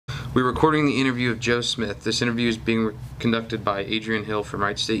We're recording the interview of Joe Smith. This interview is being conducted by Adrian Hill from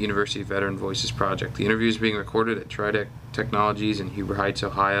Wright State University Veteran Voices Project. The interview is being recorded at Tridec Technologies in Huber Heights,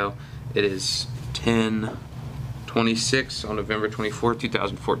 Ohio. It is 10/26 on November 24th,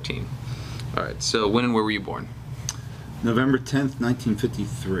 2014. All right, so when and where were you born? November 10th,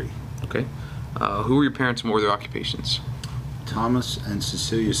 1953. Okay. Who were your parents and what were their occupations? Thomas and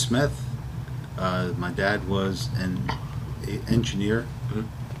Cecilia Smith. My dad was an engineer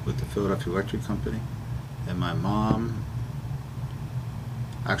with the Philadelphia Electric Company, and my mom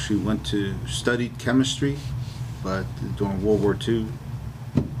actually studied chemistry, but during World War II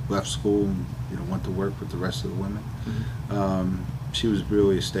left school and went to work with the rest of the women. She was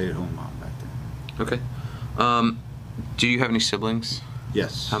really a stay-at-home mom back then. Okay. Do you have any siblings?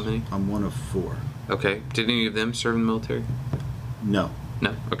 Yes. How many? I'm one of 4. Okay. Did any of them serve in the military? No.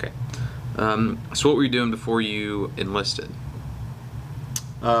 No? Okay. So what were you doing before you enlisted?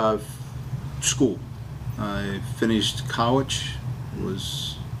 School. I finished college.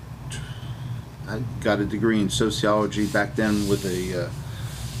 I got a degree in sociology back then with a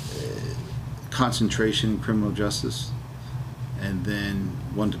concentration in criminal justice, and then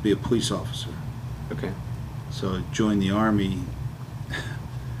wanted to be a police officer. Okay. So I joined the Army.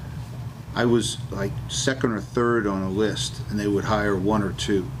 I was like 2nd or 3rd on a list, and they would hire 1 or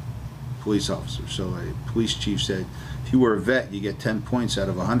 2 police officers. So a police chief said, if you were a vet, you get 10 points out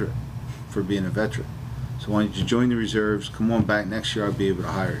of 100 for being a veteran. So why don't you join the reserves, come on back next year, I'll be able to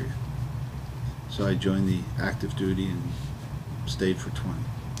hire you. So I joined the active duty and stayed for 20.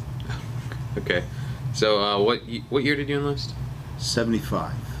 Okay. So what year did you enlist?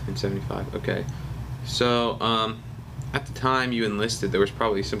 75. In 75. Okay. So at the time you enlisted, there was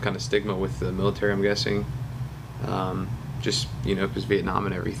probably some kind of stigma with the military, I'm guessing. Just because Vietnam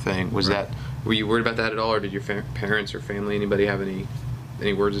and everything. Was right. Were you worried about that at all, or did your parents or family, anybody have any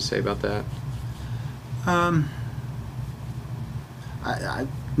words to say about that?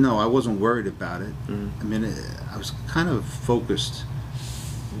 No, I wasn't worried about it. Mm-hmm. I mean, I was kind of focused,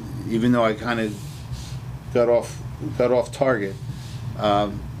 even though I kind of got off target. I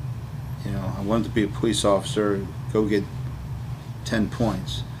wanted to be a police officer, go get 10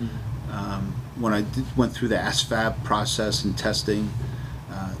 points. Mm-hmm. When I went through the ASVAB process and testing,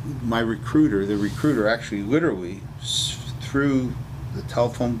 my recruiter, the recruiter actually literally threw the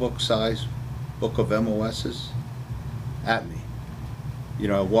telephone book size book of MOSs at me.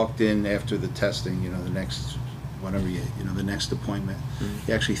 I walked in after the testing, the next appointment. Mm-hmm.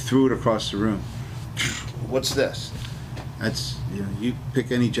 He actually threw it across the room. What's this? That's, you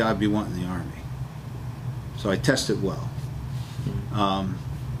pick any job you want in the Army. So I tested well. Mm-hmm.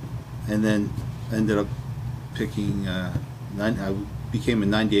 And then ended up picking, I became a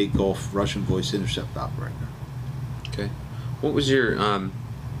 98 Gulf Russian voice intercept operator. Okay. What was your,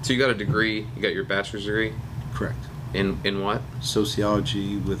 so you got a degree, you got your bachelor's degree? Correct. In what?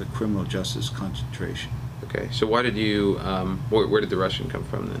 Sociology with a criminal justice concentration. Okay. So why did you, where did the Russian come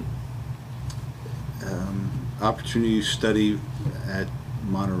from then? Opportunity to study at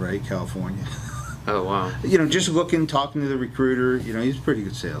Monterey, California. Oh, wow. Just talking to the recruiter, he's a pretty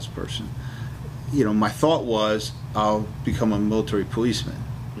good salesperson. My thought was I'll become a military policeman.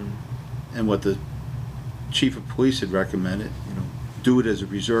 Mm-hmm. And what the chief of police had recommended, do it as a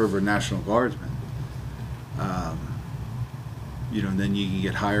reserve or National Guardsman. And then you can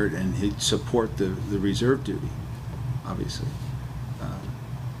get hired and he'd support the reserve duty, obviously.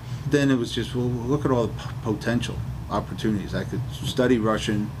 Then it was just, well, look at all the potential opportunities. I could study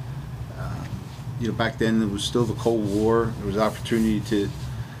Russian. Back then it was still the Cold War. There was opportunity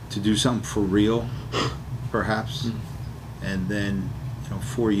to do something for real, perhaps. Mm-hmm. And then,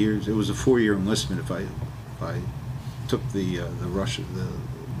 4 years. It was a 4-year enlistment if I took the Russian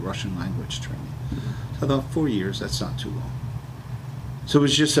language training. Mm-hmm. So I thought 4 years. That's not too long. So it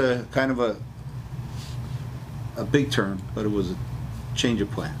was just a kind of a big term, but it was a change of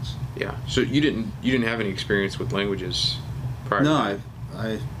plans. Yeah. So you didn't have any experience with languages prior? No,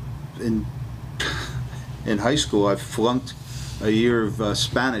 in high school, I flunked a year of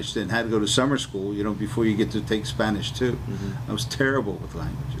Spanish, then had to go to summer school, before you get to take Spanish too. Mm-hmm. I was terrible with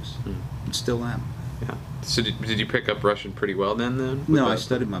languages, and still am. Yeah. So did you pick up Russian pretty well then? No, I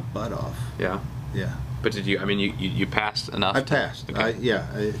studied my butt off. Yeah. Yeah. But did you? I mean, you passed enough. I passed.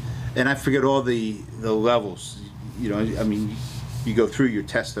 Okay. And I forget all the levels. I mean, you go through your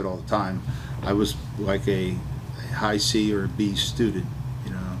tested all the time. I was like a high C or a B student.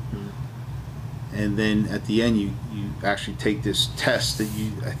 And then at the end you actually take this test that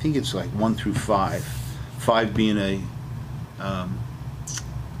I think it's like 1 through 5, 5 being a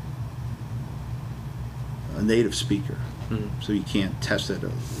native speaker. So you can't test it.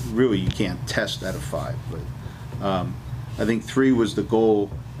 Really, you can't test out of 5. But I think 3 was the goal,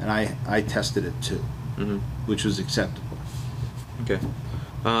 and I tested at 2, which was acceptable. Okay.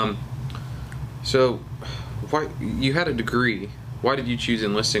 So, why you had a degree? Why did you choose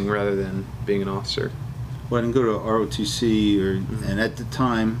enlisting rather than being an officer? Well, I didn't go to ROTC, and at the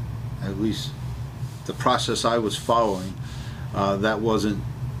time, at least the process I was following, that wasn't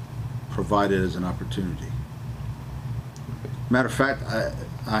provided as an opportunity. Matter of fact,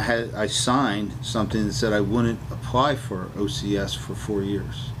 I signed something that said I wouldn't apply for OCS for 4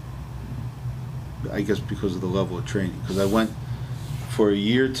 years. I guess because of the level of training. Because I went for a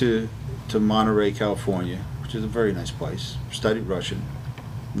year to Monterey, California, which is a very nice place. Studied Russian.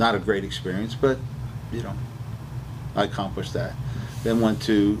 Not a great experience, but you know, I accomplished that. Then went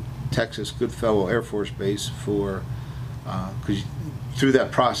to Texas Goodfellow Air Force Base for, because through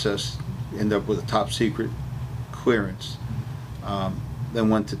that process, you end up with a top secret clearance. Then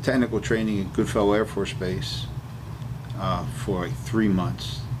went to technical training at Goodfellow Air Force Base for like 3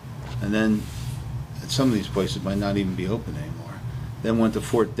 months. And then some of these places might not even be open anymore. Then went to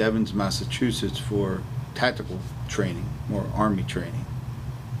Fort Devens, Massachusetts for tactical training, more Army training,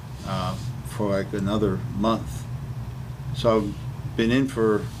 for like another month. So I've been in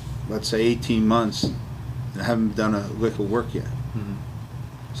for, let's say, 18 months and I haven't done a lick of work yet.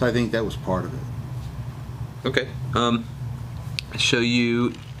 So I think that was part of it. Okay. So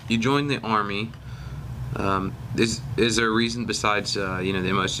you joined the Army. Is there a reason besides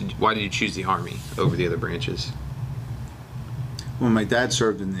why did you choose the Army over the other branches? Well, my dad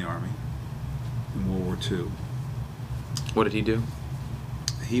served in the Army in World War II. What did he do?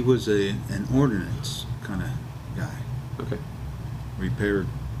 He was an ordnance kind of guy. Okay. Repaired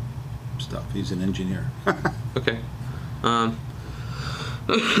stuff. He's an engineer. Okay.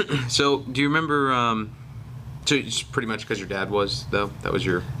 So do you remember? So it's pretty much because your dad was, though? That was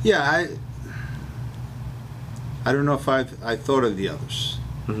your... Yeah, I don't know if I thought of the others.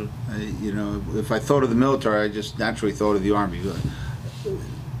 You know, if I thought of the military, I just naturally thought of the Army.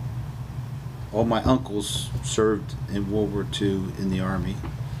 All my uncles served in World War II in the Army.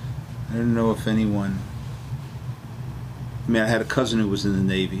 I don't know if anyone... I mean, I had a cousin who was in the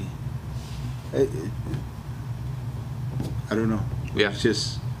Navy. I don't know. Yeah. It's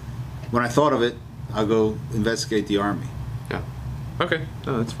just, when I thought of it, I'll go investigate the Army. Yeah. Okay.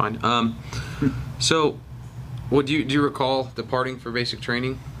 No, that's fine. So, do you recall departing for basic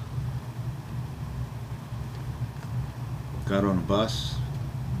training? Got on a bus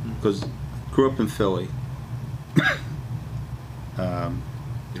because grew up in Philly. You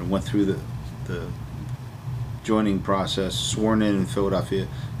know, went through the joining process, sworn in Philadelphia.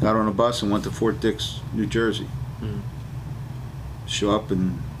 Got on a bus and went to Fort Dix, New Jersey. Show up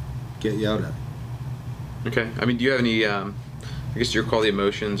and get you out of it. Okay. I mean, do you have any, I guess, do you recall the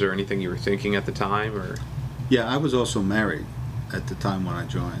emotions or anything you were thinking at the time, or? Yeah, I was also married at the time when I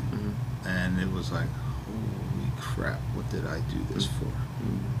joined. And it was like, holy crap, what did I do this for?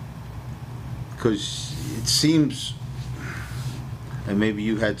 Because it seems, and maybe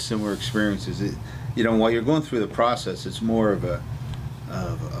you had similar experiences, you know, while you're going through the process, it's more of a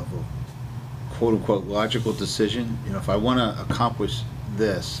quote-unquote logical decision. You know, if I want to accomplish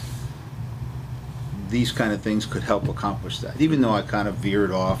this, these kind of things could help accomplish that. Even though I kind of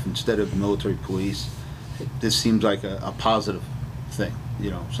veered off, instead of military police, this seems like a positive thing.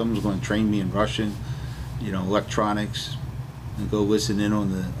 You know, someone's going to train me in Russian, you know, electronics, and go listen in on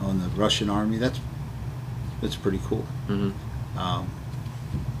the Russian Army. That's pretty cool.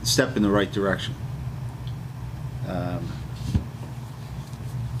 Step in the right direction. I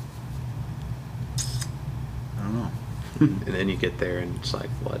don't know. And then you get there and it's like,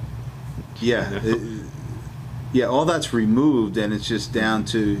 what? Yeah, yeah. All that's removed, and it's just down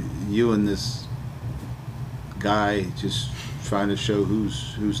to you and this guy just trying to show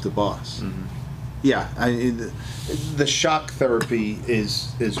who's the boss. Yeah, the shock therapy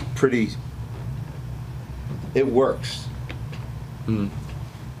is pretty. It works.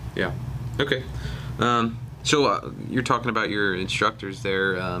 Yeah. Okay. So you're talking about your instructors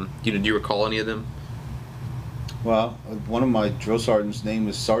there. Do you recall any of them? Well, one of my drill sergeants' name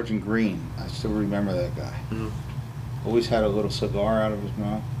is Sergeant Green. I still remember that guy. Always had a little cigar out of his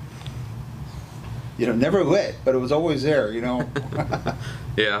mouth. You know, never lit, but it was always there, you know.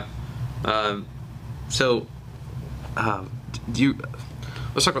 Yeah. So, do you...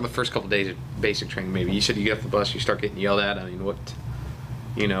 Let's talk about the first couple of days of basic training, maybe. You said you get off the bus, you start getting yelled at. I mean, what...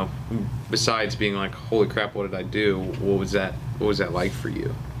 You know, besides being like, holy crap, what did I do? What was that like for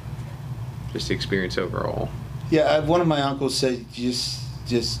you? Just the experience overall. Yeah, one of my uncles said,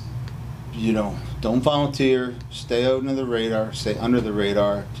 just you know, don't volunteer, stay under the radar, stay under the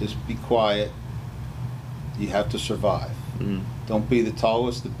radar, just be quiet. You have to survive. Mm-hmm. Don't be the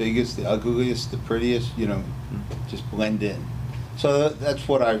tallest, the biggest, the ugliest, the prettiest, you know, just blend in. So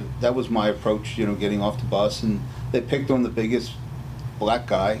that was my approach, you know, getting off the bus, and they picked on the biggest black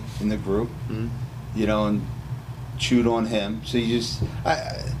guy in the group, Mm-hmm. you know, and chewed on him. So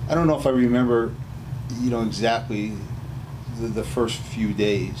I don't know if I remember, you know, exactly the first few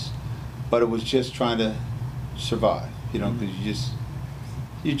days, but it was just trying to survive, you know, because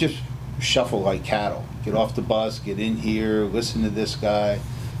you just shuffle like cattle. Get off the bus, get in here, listen to this guy.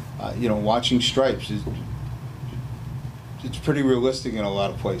 You know, watching Stripes it's pretty realistic in a lot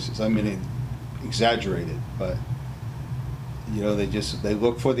of places. I mean, exaggerated, but you know, they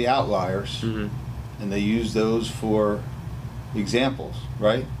look for the outliers, Mm-hmm. and they use those for examples,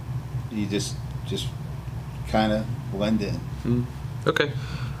 right? You just kind of blend in. Mm-hmm. Okay.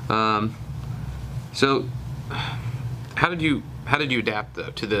 So, how did you adapt though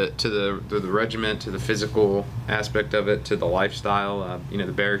to the regiment, to the physical aspect of it, to the lifestyle? You know,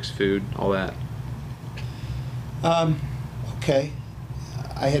 the barracks food, all that. Okay,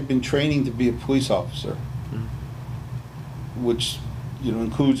 I had been training to be a police officer, which, you know,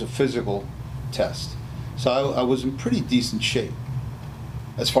 includes a physical test. So I was in pretty decent shape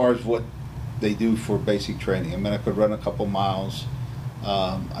as far as what they do for basic training. I mean, I could run a couple miles.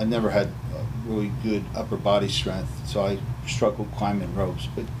 I never had really good upper body strength, so I struggled climbing ropes.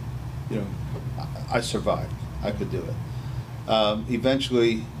 But, you know, I survived. I could do it.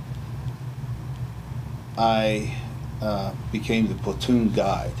 Eventually, I became the platoon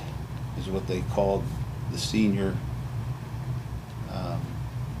guide, is what they called the senior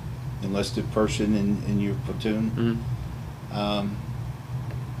enlisted person in your platoon. Mm-hmm.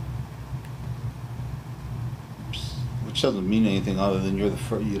 Which doesn't mean anything other than you're the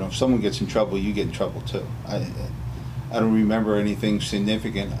first. You know, if someone gets in trouble, you get in trouble too. I don't remember anything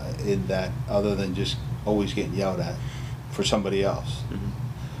significant in that other than just always getting yelled at for somebody else. Mm-hmm.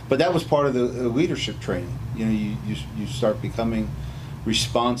 But that was part of the leadership training. You know, you start becoming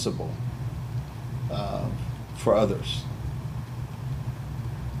responsible for others.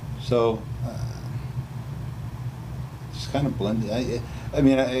 So just kind of blended. I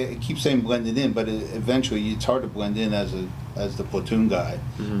mean, I keep saying blended in, but eventually it's hard to blend in as the platoon guy.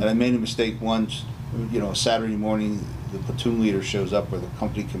 Mm-hmm. And I made a mistake once. You know, Saturday morning, the platoon leader shows up, or the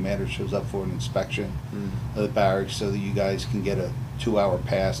company commander shows up for an inspection of the barracks, so that you guys can get a 2-hour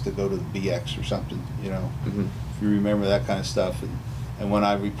pass to go to the BX or something. You know, Mm-hmm. if you remember that kind of stuff. And when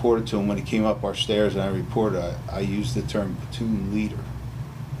I reported to him, when he came up our stairs and I reported, I used the term platoon leader.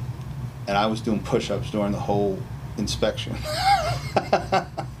 And I was doing push-ups during the whole inspection.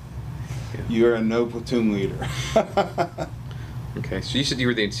 You're a no platoon leader. Okay, so you said you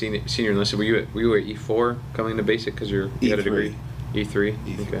were the senior enlisted. Were you at E4 coming to basic because you had a degree? E3.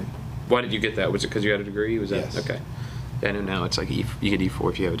 E3. Okay. Why did you get that? Was it because you had a degree? Was that Yes. okay? Yeah, I know now it's like you get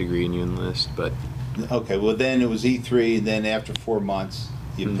E4 if you have a degree and you enlist, but Okay, well then it was E3, and then after 4 months,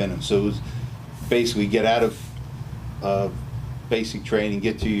 you pin them. So it was basically get out of basic training,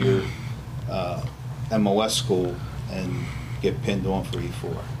 get to your MOS school, and get pinned on for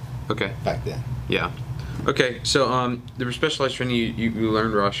E4 okay. back then. Yeah. Okay, so the specialized training, you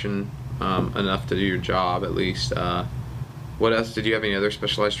learned Russian enough to do your job at least. What else? Did you have any other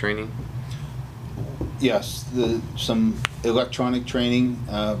specialized training? Yes, some electronic training,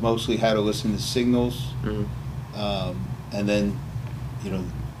 mostly how to listen to signals, Mm-hmm. and then, you know,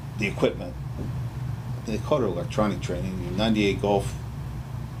 the equipment. They call it electronic training. 98 Golf,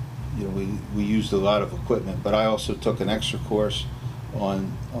 you know, we used a lot of equipment, but I also took an extra course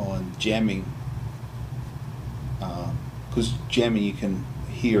on jamming, because jamming you can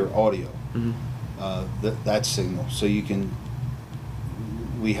hear audio, Mm-hmm. that signal, so you can.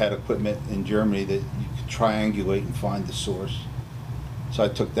 We had equipment in Germany that you could triangulate and find the source. So I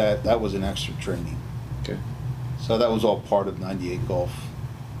took that. That was an extra training. Okay. So that was all part of 98 Golf.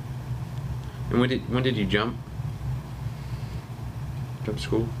 And when did you jump? Jump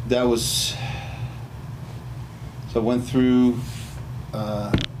school? That was. So I went through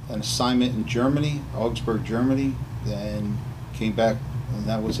an assignment in Germany, Augsburg, Germany, then came back, and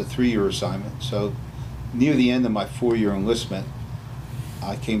that was a 3-year assignment. So near the end of my 4-year enlistment,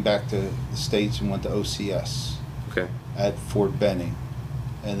 I came back to the States and went to OCS Okay. at Fort Benning.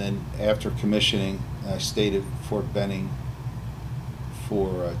 And then after commissioning, I stayed at Fort Benning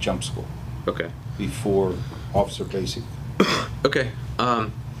for jump school Okay. before officer basic. Okay.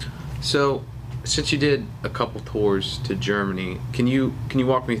 So since you did a couple tours to Germany, can you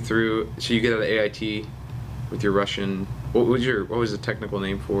walk me through? So you get out of AIT with your Russian. What was the technical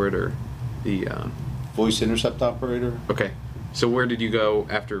name for it, or? The Voice intercept operator. okay. So where did you go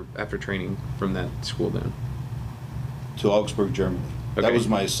after training from that school then? To Augsburg, Germany. Okay. That was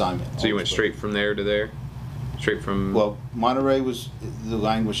my assignment. So you went Augsburg. straight from there to there? Straight from... Well, Monterey was the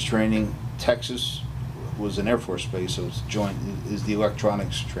language training. Texas was an Air Force base, so it's joint, is the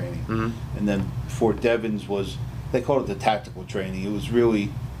electronics training. Mhm. And then Fort Devens was, they called it the tactical training. It was really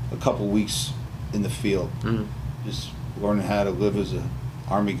a couple weeks in the field, Mhm. just learning how to live as a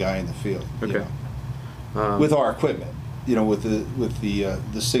Army guy in the field. you Okay. know. With our equipment, with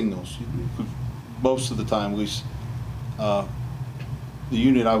the signals. Most of the time, at least, the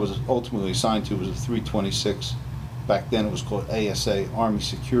unit I was ultimately assigned to was a 326. Back then, it was called ASA, Army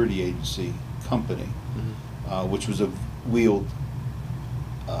Security Agency Company, which was a wheeled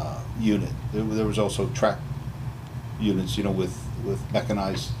unit. There was also track units, with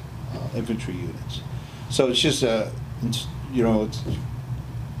mechanized infantry units. So it's just it's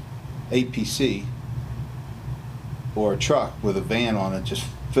APC or a truck with a van on it, just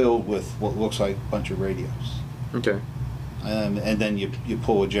filled with what looks like a bunch of radios. Okay. And then you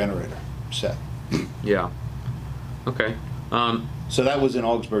pull a generator set. Yeah. Okay. So that was in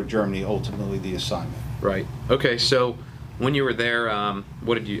Augsburg, Germany, ultimately the assignment. Right. Okay. So when you were there,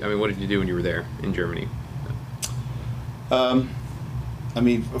 what did you do when you were there in Germany? From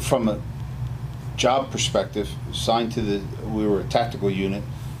a job perspective, we were a tactical unit,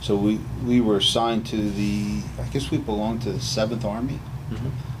 so we were assigned to I guess we belonged to the 7th Army.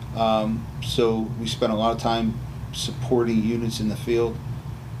 Mm-hmm. So we spent a lot of time supporting units in the field.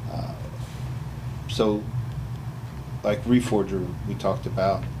 So like Reforger we talked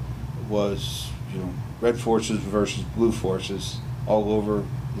about was, red forces versus blue forces all over,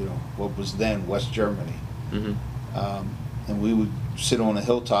 what was then West Germany. Mm-hmm. And we would sit on a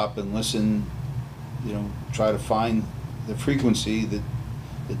hilltop and listen, try to find the frequency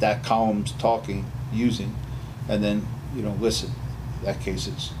that column's using, and then, listen. In that case,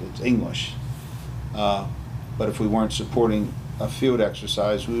 it's English. But if we weren't supporting a field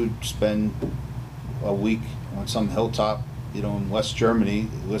exercise, we would spend a week on some hilltop, in West Germany,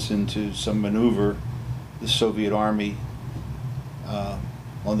 listen to some maneuver, the Soviet Army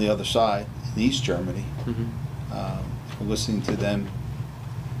on the other side, in East Germany, listening to them,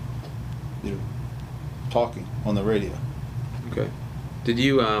 talking on the radio. Okay. Did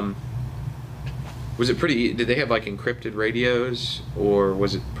you was it pretty? Did they have like encrypted radios, or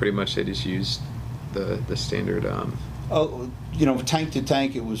was it pretty much they just used the standard? Tank to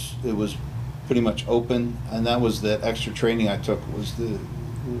tank, it was pretty much open, and that was that extra training I took.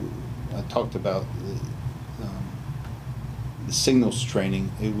 I talked about the signals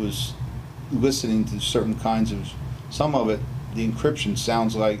training. It was listening to certain kinds of. Some of it, the encryption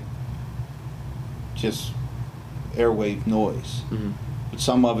sounds like just airwave noise. Mm-hmm. But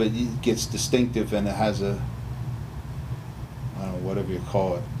some of it gets distinctive, and it has I don't know, whatever you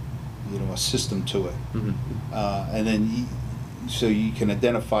call it, a system to it. Mm-hmm. And then so you can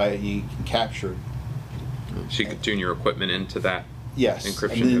identify it, you can capture it. So you could tune your equipment into that. Yes.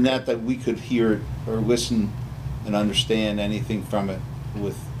 Encryption. And then okay. that we could hear it or listen and understand anything from it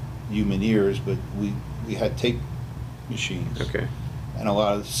with human ears, but we had tape machines. Okay.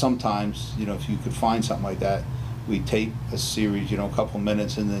 And sometimes, if you could find something like that, we tape a series, a couple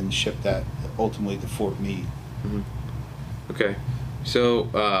minutes, and then ship that ultimately to Fort Meade. Mm-hmm. Okay. So,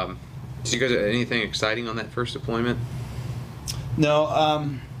 so you guys had anything exciting on that first deployment? No,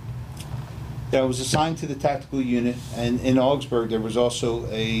 I was assigned to the tactical unit, and in Augsburg there was also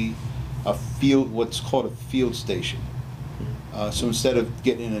a field, what's called a field station. So instead of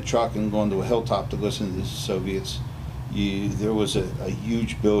getting in a truck and going to a hilltop to listen to the Soviets, there was a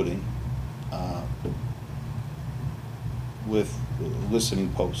huge building with listening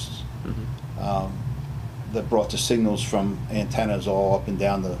posts that brought the signals from antennas all up and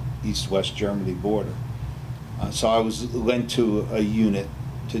down the East-West Germany border. So I was lent to a unit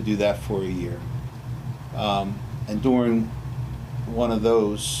to do that for a year. And during one of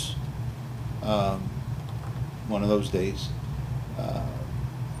those days,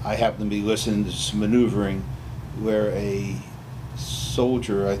 I happened to be listening to some maneuvering where a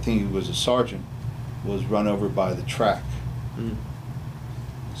soldier, I think he was a sergeant, was run over by the track. Mm.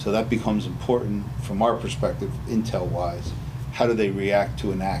 So that becomes important from our perspective, intel-wise. How do they react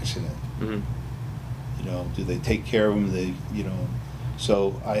to an accident? Mm-hmm. Do they take care of them?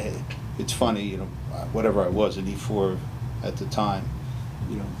 So it's funny, whatever I was, an E4 at the time,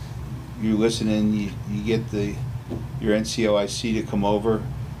 you're listening, you get your NCOIC to come over,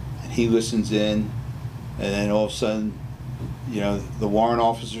 and he listens in, and then all of a sudden, the warrant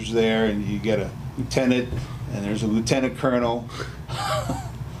officer's there, and you get a lieutenant, and there's a lieutenant colonel,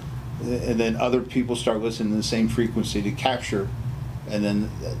 and then other people start listening to the same frequency to capture, and then,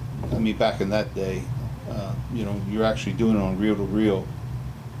 I mean, back in that day, you know, you're actually doing it on reel to reel,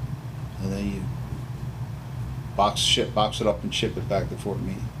 and then you box it up and ship it back to Fort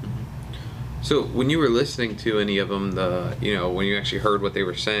Meade. So when you were listening to any of them, you know, when you actually heard what they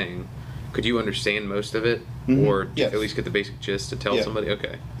were saying, could you understand most of it, or Yes. at least get the basic gist to tell Yeah. somebody?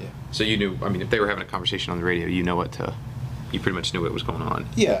 Okay. Yeah. So you knew. I mean, if they were having a conversation on the radio, you pretty much knew what was going on.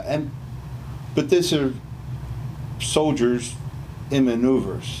 Yeah, but these are soldiers in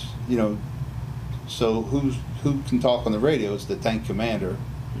maneuvers, you know. So who can talk on the radio is the tank commander,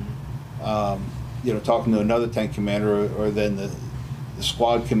 you know, talking to another tank commander, or then the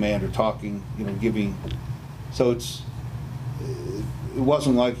squad commander talking, you know, giving. So it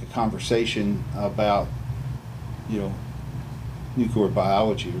wasn't like a conversation about, you know, nuclear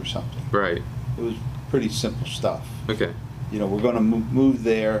biology or something. Right. It was pretty simple stuff. Okay. You know, we're going to move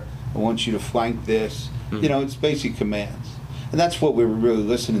there. I want you to flank this. You know, it's basic commands. And that's what we were really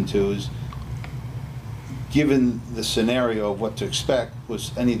listening to, is given the scenario of what to expect,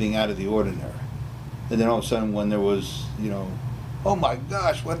 was anything out of the ordinary. And then all of a sudden when there was, you know, oh my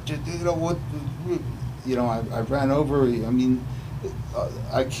gosh, what did you know, what, you know, I ran over, I mean,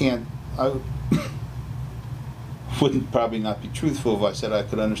 I wouldn't probably not be truthful if I said I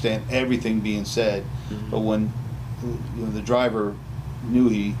could understand everything being said, but when, you know, the driver knew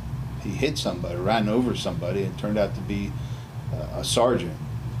he hit somebody, ran over somebody, and it turned out to be a sergeant.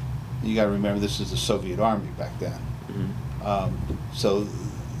 You got to remember, this is the Soviet Army back then. So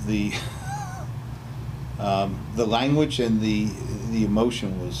the the language and the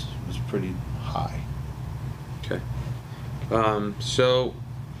emotion was pretty high. Okay. So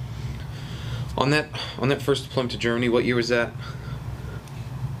on that first deployment to Germany, what year was that?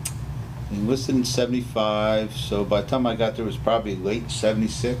 Enlisted in 75, so by the time I got there it was probably late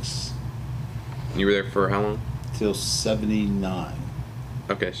 76 You were there for how long? till 79.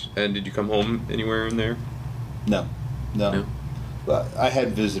 Okay. And did you come home anywhere in there? No. No? But I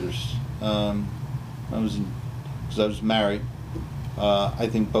had visitors. Because I was married. I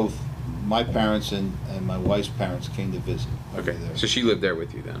think both my parents and my wife's parents came to visit. Okay. There. So she lived there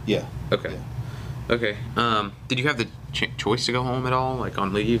with you then? Yeah. Okay. Yeah. Okay. Did you have the choice to go home at all, like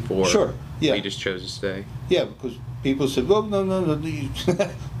on leave, or Sure, yeah. you just chose to stay? Yeah, because people said, "Well, no,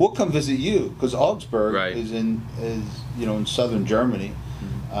 we'll come visit you," because Augsburg Right. is in southern Germany,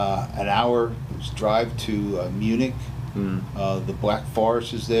 an hour drive to Munich. The Black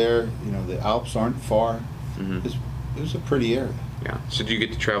Forest is there. You know, the Alps aren't far. It was a pretty area. Yeah. So did you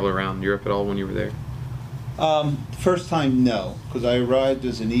get to travel around Europe at all when you were there? First time, no, because I arrived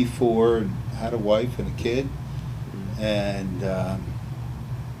as an E4 and had a wife and a kid, and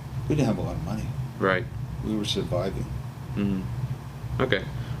we didn't have a lot of money. Right. We were surviving. Okay.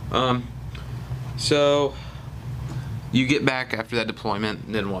 So you get back after that deployment,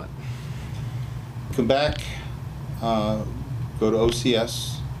 and then what? Come back, go to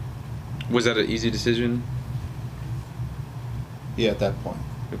OCS. Was that an easy decision? Yeah, at that point.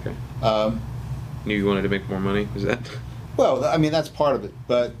 Okay. Um, Knew you wanted to make more money? Was that? Well, I mean, that's part of it,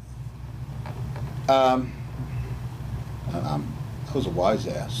 but I was a wise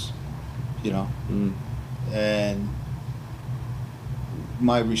ass, you know, and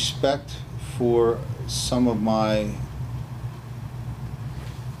my respect for some of my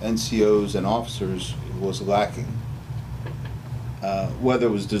NCOs and officers was lacking. Whether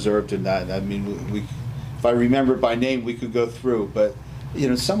it was deserved or not, I mean, we if I remember by name, we could go through, but you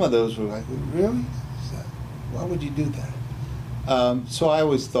know, some of those were like, really? Why would you do that? So I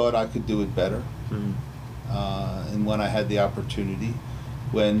always thought I could do it better. And when I had the opportunity,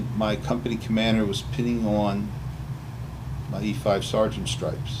 when my company commander was pinning on my E5 sergeant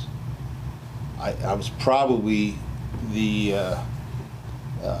stripes, I was probably the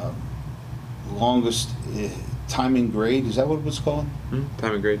longest time and grade. Is that what it was called?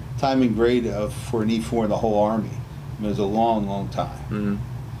 Time and grade. Time and grade for an E4 in the whole Army. I mean, it was a long, long time. And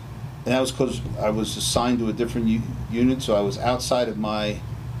that was because I was assigned to a different unit, so I was outside of my.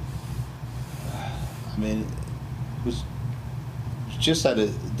 I mean, it was just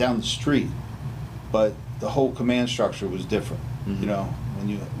down the street, but the whole command structure was different. You know,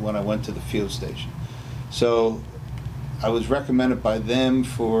 when I went to the field station, so I was recommended by them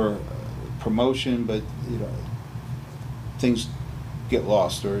for promotion, but you know, things get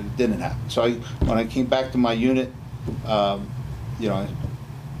lost or it didn't happen. So when I came back to my unit, you know, I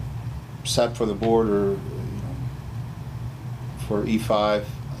sat for the board or for E5.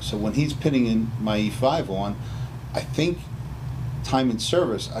 So when he's pinning in my E5 on, I think time in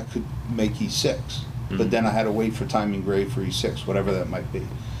service I could make E6, but then I had to wait for time and grade for E6, whatever that might be.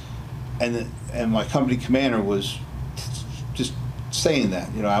 and my company commander was just saying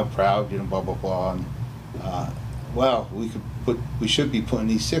that, you know, how proud, you know, blah blah blah, and well, we should be putting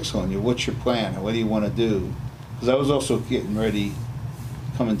E6 on you. What's your plan? What do you want to do? Because I was also getting ready,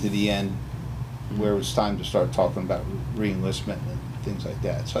 coming to the end, where it was time to start talking about re-enlistment and things like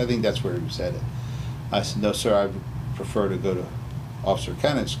that. So I think that's where he was headed. I said, no, sir, I would prefer to go to Officer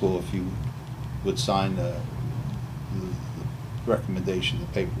Candidate School if you would sign the recommendation, the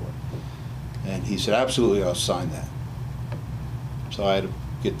paperwork. And he said, absolutely, I'll sign that. So I had to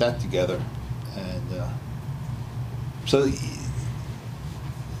get that together. And so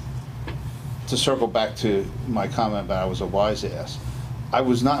to circle back to my comment about I was a wise ass, I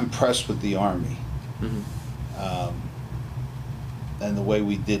was not impressed with the Army. And the way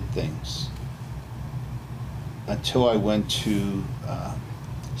we did things until I went to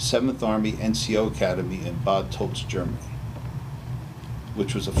 7th Army NCO Academy in Bad Tölz, Germany,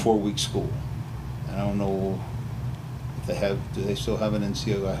 which was a 4-week school. And I don't know if they have, do they still have an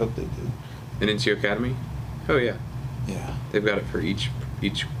NCO? I hope they do. An NCO Academy? Oh yeah. Yeah. They've got it for each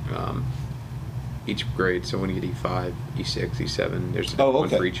grade. So when you get E5, E6, E7, there's one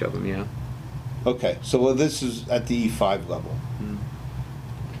for each of them. Yeah. Okay. So well, this is at the E5 level,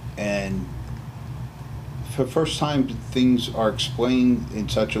 and for the first time, things are explained in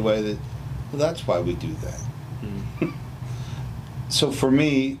such a way that, well, that's why we do that. So for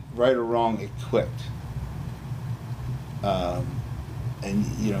me, right or wrong, it clicked. And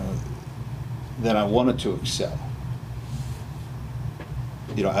you know, then I wanted to excel.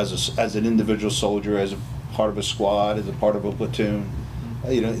 You know, as an individual soldier, as a part of a squad, as a part of a platoon,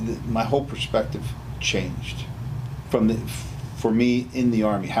 you know, my whole perspective changed for me in the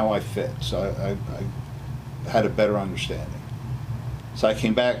Army, how I fit. So I had a better understanding. So I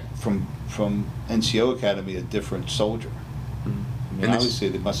came back from NCO Academy a different soldier. I mean, obviously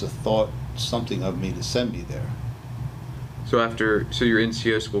they must have thought something of me to send me there. So your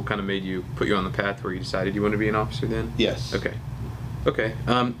NCO school kind of put you on the path where you decided you wanted to be an officer then? Yes. Okay. Okay.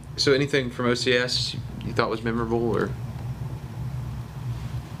 So anything from OCS you thought was memorable, or?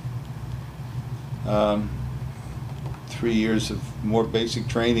 3 years of more basic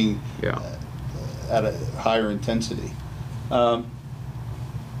training. Yeah. At a higher intensity. Did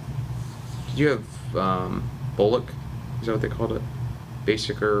you have BOLC? Is that what they called it?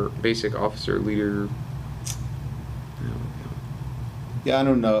 Basic officer leader. Yeah, I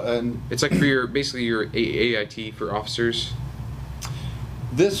don't know. And it's like for basically your AIT for officers.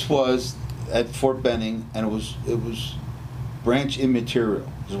 This was at Fort Benning, and it was branch immaterial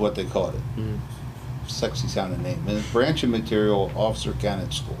is what they called it. Sexy sounding name. And it's branch immaterial officer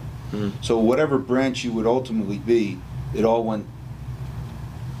candidate school. So whatever branch you would ultimately be, it all went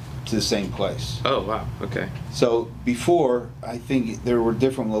to the same place. Oh wow. Okay. So before, I think there were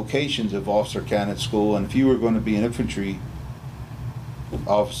different locations of officer candidate school, and if you were going to be an infantry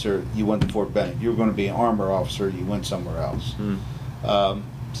officer, you went to Fort Benning. If you were going to be an armor officer, you went somewhere else.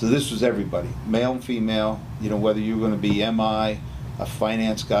 So this was everybody, male and female. You know, whether you were going to be MI, a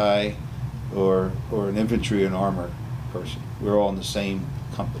finance guy, or an infantry and armor person. We were all in the same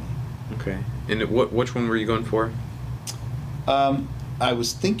company. Okay. And which one were you going for? I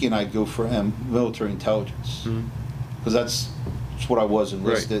was thinking I'd go for military intelligence, because that's what I was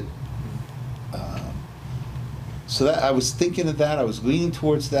enlisted. Right. So that I was thinking of that. I was leaning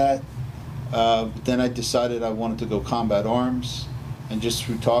towards that. But then I decided I wanted to go combat arms, and just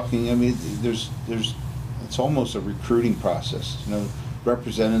through talking, I mean, it's almost a recruiting process. You know,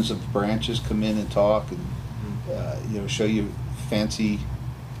 representatives of branches come in and talk, and you know, show you fancy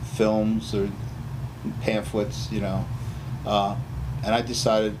films or pamphlets, you know. And I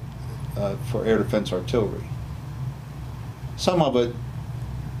decided for air defense artillery. Some of it,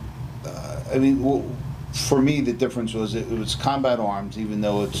 I mean, well, for me the difference was it was combat arms, even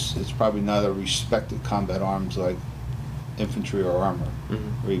though it's probably not a respected combat arms like infantry or armor,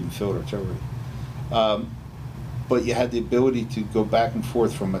 or even field artillery. But you had the ability to go back and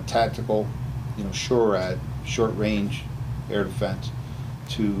forth from a tactical, you know, SHORAD, short range air defense,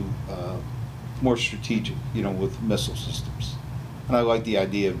 to more strategic, you know, with missile systems. And I like the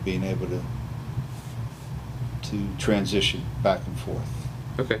idea of being able to transition back and forth.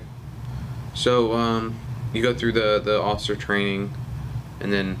 Okay. So you go through the officer training,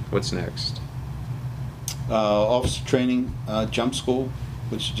 and then what's next? Officer training, jump school,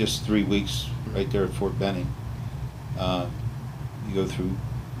 which is just 3 weeks right there at Fort Benning. You go through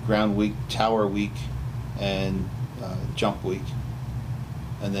ground week, tower week, and jump week,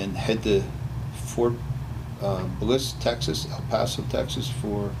 and then head to Fort Bliss, Texas, El Paso, Texas,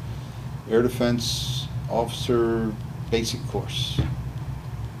 for air defense officer basic course.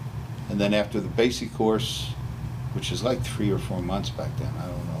 And then after the basic course, which is like 3 or 4 months back then, I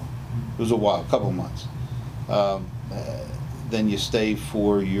don't know. It was a while, a couple months. Then you stay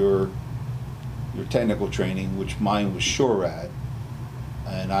for your technical training, which mine was SHORAD,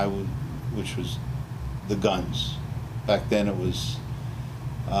 and which was the guns. Back then it was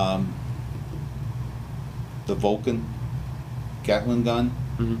the Vulcan Gatling gun,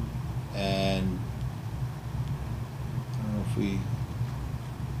 and I don't know if we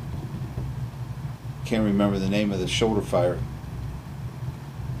can't remember the name of the shoulder fire.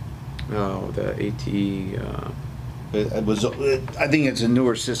 Oh, the AT. It was. I think it's a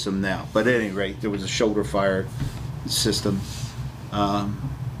newer system now, but at any rate, there was a shoulder fire system. I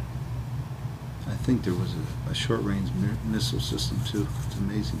think there was a short range missile system too. It's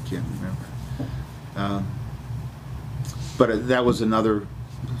amazing, can't remember. But that was another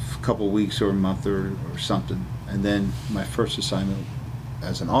couple weeks or a month or something. And then my first assignment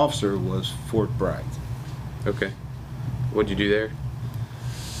as an officer was Fort Bragg. Okay. What'd you do there?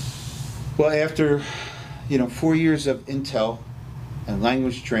 Well, after 4 years of intel and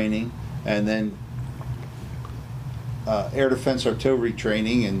language training, and then air defense artillery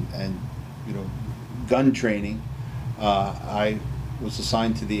training and gun training, I was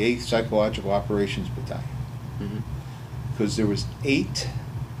assigned to the 8th Psychological Operations Battalion. Because there was 8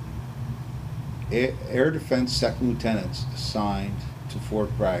 air defense second lieutenants assigned to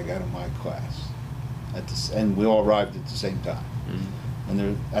Fort Bragg out of my class, and we all arrived at the same time.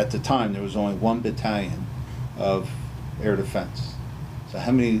 And at the time there was only 1 battalion of air defense. So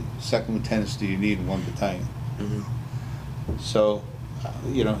how many second lieutenants do you need in 1 battalion? So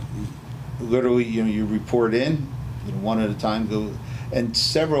literally you report in, one at a time, go, and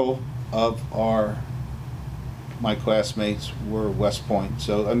several of my classmates were West Point.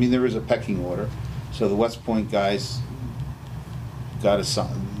 So, I mean, there was a pecking order. So the West Point guys got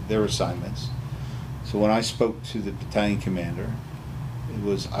their assignments. So when I spoke to the battalion commander, it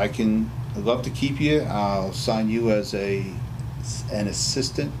was, I'd love to keep you. I'll assign you as an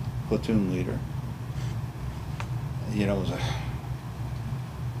assistant platoon leader. It was like,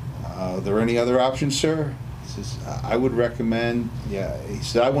 are there any other options, sir? He says, I would recommend, he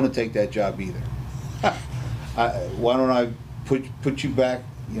said, I want to take that job either. Why don't I put you back,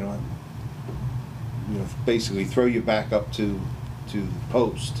 basically throw you back up to the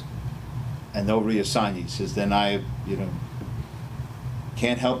post, and they'll reassign you. He says, then I,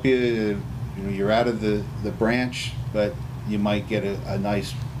 can't help you, you're out of the branch, but you might get a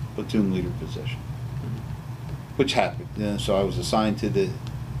nice platoon leader position, which happened. And so I was assigned to the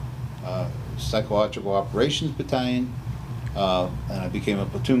Psychological Operations Battalion, and I became a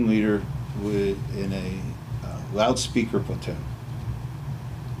platoon leader in a loudspeaker platoon.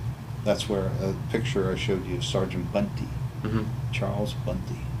 That's where a picture I showed you of Sergeant Bunty, Charles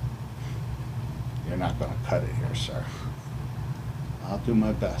Bunty. You're not going to cut it here, sir. I'll do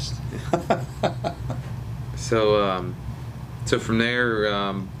my best. So from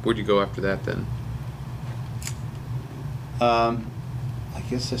there, where'd you go after that then? I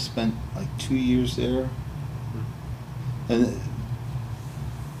guess I spent like 2 years there, and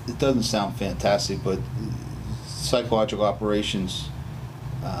it doesn't sound fantastic, but psychological operations,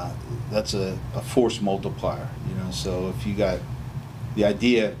 that's a force multiplier, so if you got the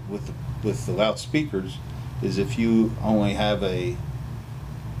idea with the loudspeakers is if you only have a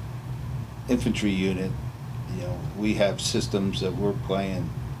infantry unit, we have systems that we're playing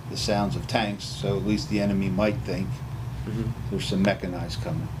the sounds of tanks, so at least the enemy might think there's some mechanized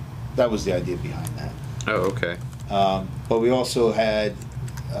coming. That was the idea behind that. Oh, okay. But we also had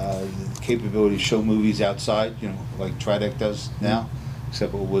the capability to show movies outside, like Tridec does now,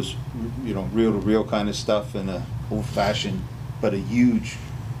 except it was, reel-to-reel kind of stuff in a old-fashioned, but a huge.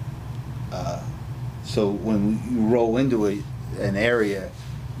 So when you roll into an area,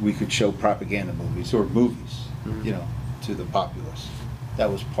 we could show propaganda movies or movies, to the populace. That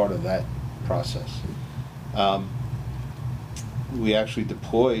was part of that process. We actually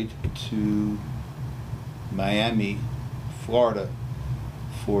deployed to Miami, Florida,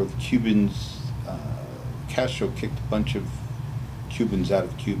 for the Cubans. Castro kicked a bunch of Cubans out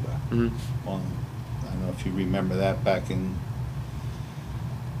of Cuba. I don't know if you remember that back in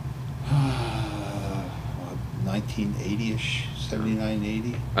 1980-ish, 79,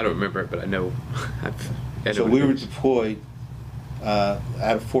 80. I don't remember it, but I know. So we were deployed out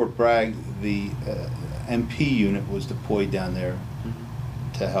of Fort Bragg. The MP unit was deployed down there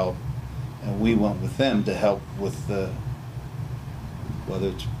to help, and we went with them to help with whether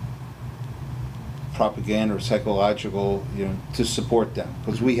it's propaganda or psychological, to support them,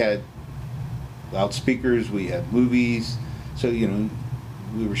 because we had loudspeakers, we had movies, so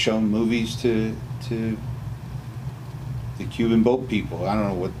we were showing movies to the Cuban boat people. I don't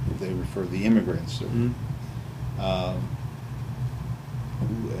know what they refer, the immigrants. Or, and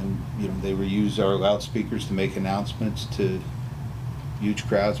they would use our loudspeakers to make announcements to huge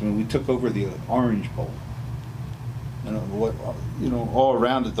crowds. I mean, we took over the Orange Bowl. All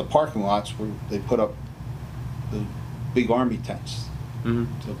around it, the parking lots where they put up the big army tents. So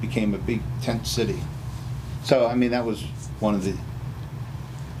it became a big tent city. So I mean, that was one of the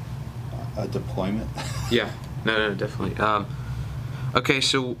deployment. Yeah, no, definitely. Okay,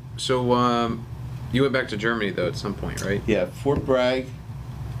 so you went back to Germany though at some point, right? Yeah, Fort Bragg.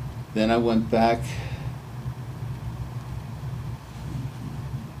 Then I went back.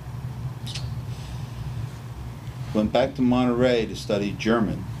 Went back to Monterey to study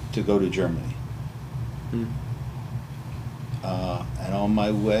German, to go to Germany. And on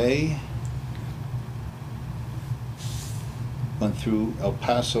my way, went through El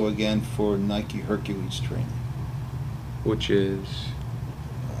Paso again for Nike Hercules training. Which is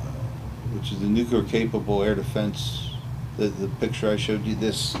the nuclear capable air defense. The picture I showed you,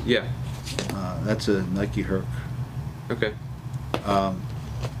 this. Yeah. That's a Nike Herc. Okay.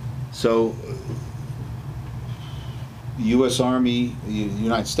 So, the U.S. Army, the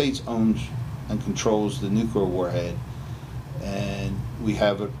United States owns and controls the nuclear warhead, and we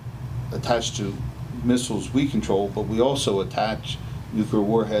have it attached to missiles we control, but we also attach nuclear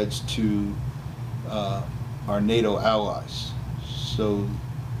warheads to our NATO allies. So,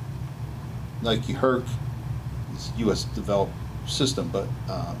 Nike Herc is a U.S. developed system, but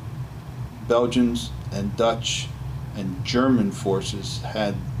Belgians and Dutch and German forces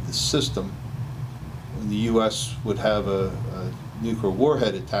had the system. When the U.S. would have a nuclear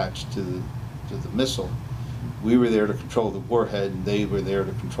warhead attached to the missile, we were there to control the warhead, and they were there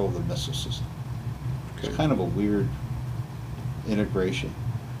to control the missile system. Okay. It's kind of a weird integration.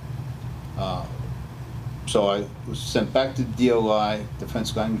 So I was sent back to DLI,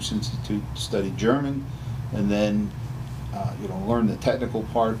 Defense Language Institute, to study German, and then learn the technical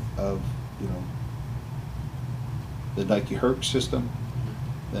part of the Nike Herc system,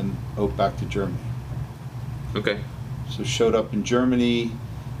 then back to Germany. Okay. So showed up in Germany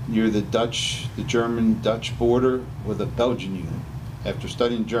near the German-Dutch border with a Belgian unit. After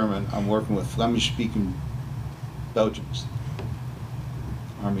studying German, I'm working with Flemish-speaking Belgians.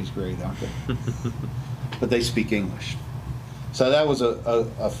 Army's great, aren't they? But they speak English. So that was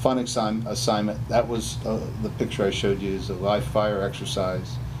a fun assignment. That was the picture I showed you is a live fire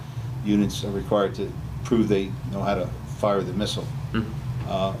exercise. Units are required to prove they know how to fire the missile.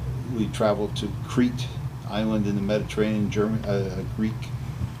 We traveled to Crete Island in the Mediterranean, Greek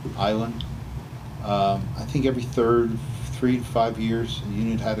island. I think every 3 to 5 years, a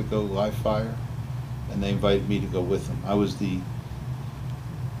unit had to go live fire, and they invited me to go with them. I was the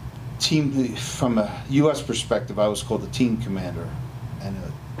team, from a U.S. perspective, I was called the team commander, and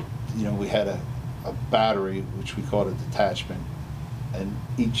we had a battery, which we called a detachment, and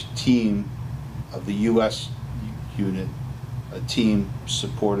each team of the U.S. unit, a team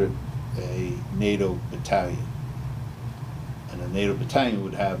supported a NATO battalion, and a NATO battalion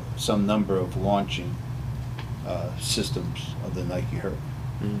would have some number of launching systems of the Nike Herc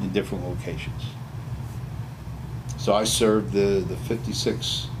in different locations. So I served the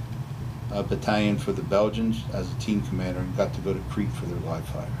 56 battalion for the Belgians as a team commander, and got to go to Crete for their live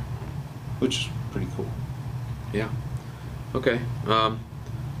fire, which is pretty cool. Yeah. Okay.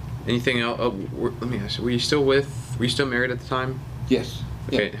 Anything else? Let me ask you. Were you still married at the time? Yes.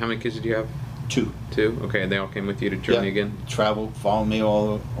 Okay. Yeah. How many kids did you have? 2. 2. Okay. And they all came with you to Germany again? Traveled, followed me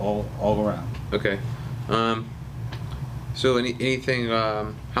all around. Okay. So anything?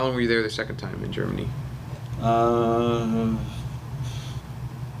 How long were you there the second time in Germany?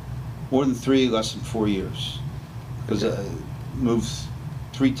 More than 3, less than 4 years, because I moved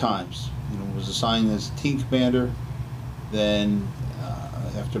 3 times. Was assigned as team commander. Then,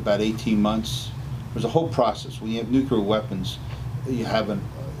 after about 18 months, there's a whole process. When you have nuclear weapons, you have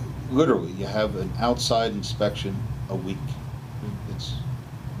literally you have an outside inspection a week. It's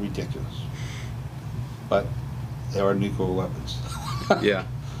ridiculous, but they are nuclear weapons. Yeah.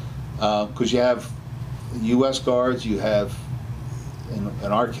 Because you have U.S. guards, you have,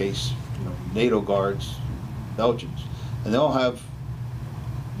 in our case, NATO guards, Belgians, and they all have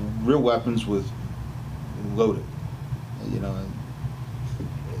real weapons with loaded.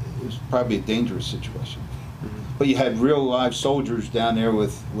 It's probably a dangerous situation. But you had real live soldiers down there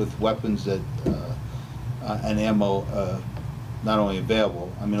with weapons that and ammo not only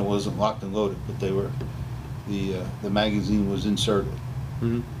available. I mean, it wasn't locked and loaded, but they were the magazine was inserted.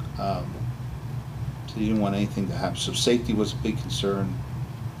 Mm-hmm. So you didn't want anything to happen. So safety was a big concern.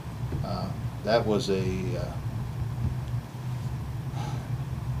 That was a,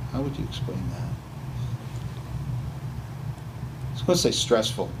 how would you explain that? I was going to say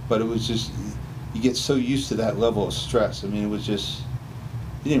stressful, but it was just, you get so used to that level of stress. I mean, it was just,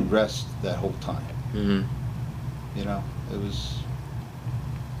 you didn't rest that whole time. Mm-hmm. You know, it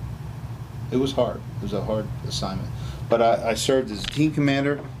was hard. It was a hard assignment. But I served as team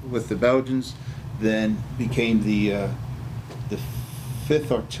commander with the Belgians, then became the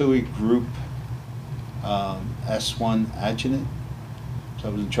 5th Artillery Group S1 adjutant. So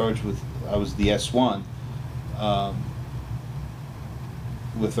I was in charge I was the S1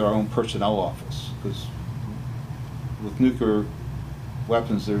 with our own personnel office, because with nuclear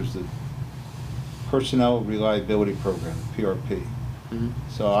weapons there's the Personnel Reliability Program, PRP. Mm-hmm.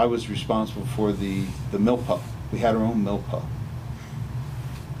 So I was responsible for the MILPA. We had our own MILPA.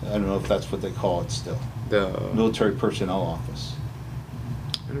 I don't know if that's what they call it still. The Military Personnel Office.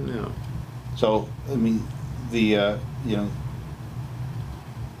 I don't know. So, I mean, the, you know,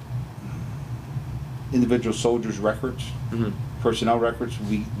 individual soldiers' records, Mm-hmm. personnel records,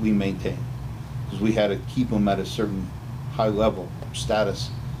 we maintain. Because we had to keep them at a certain high level status,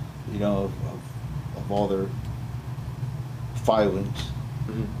 you know, of all their filings.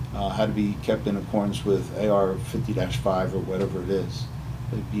 Mm-hmm. Had to be kept in accordance with AR 50-5 or whatever it is.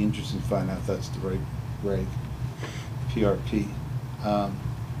 It'd be interesting to find out if that's the right reg, PRP.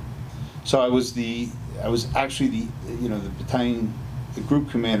 So I was actually the, you know, the battalion, the group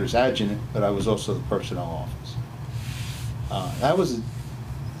commander's adjutant, but I was also the personnel office.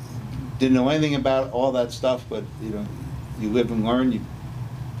 Didn't know anything about all that stuff, but you know, you live and learn. It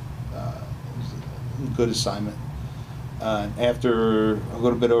was a good assignment. After a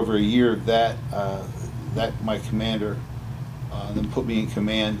little bit over a year of that, my commander then put me in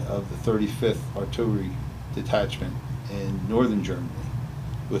command of the 35th Artillery Detachment in northern Germany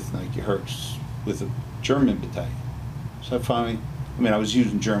with Nike Hertz, with a German battalion. So finally, I mean, I was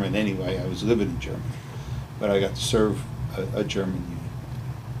using German anyway. I was living in Germany, but I got to serve a German unit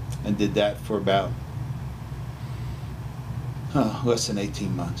and did that for about less than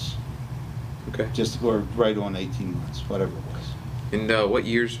 18 months. Okay. Just, or right on 18 months, whatever it was. And what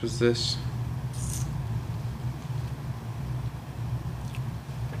years was this?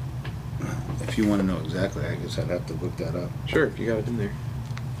 If you want to know exactly, I guess I'd have to look that up. Sure, if you got it in there.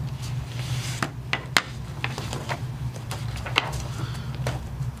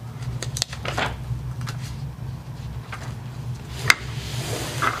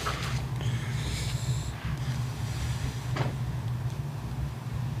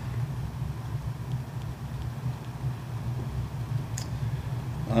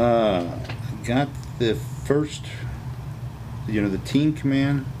 Got the first, you know, the team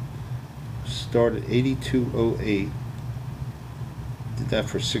command started 8208. Did that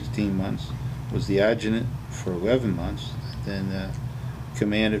for 16 months. Was the adjutant for 11 months. Then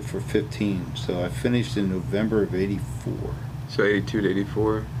commanded for 15. So I finished in November of 84. So 82 to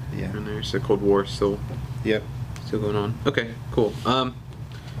 84. Yeah. In there. So Cold War still. Yep. Still going on. Okay. Cool.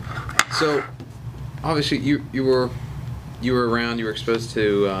 So obviously you were around. You were exposed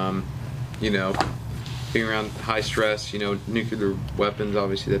to you know, being around high stress. You know, nuclear weapons.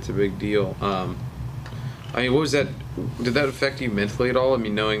 Obviously, that's a big deal. I mean, what was that? Did that affect you mentally at all? I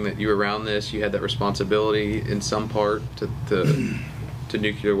mean, knowing that you were around this, you had that responsibility in some part to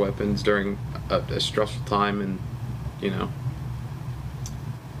nuclear weapons during a stressful time, and you know.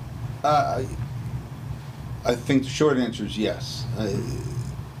 I think the short answer is yes.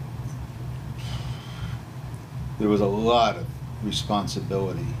 There was a lot of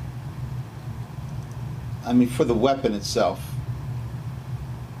responsibility. I mean, for the weapon itself,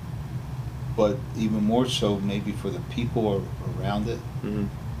 but even more so maybe for the people around it. Mm-hmm.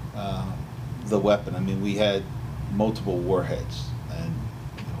 The weapon. I mean, we had multiple warheads, and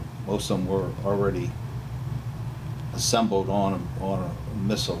you know, most of them were already assembled on a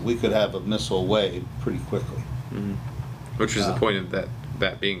missile. We could have a missile away pretty quickly. Mm-hmm. Which was the point of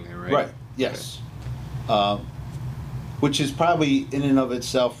that being there, right? Right. Yes. Okay. Which is probably in and of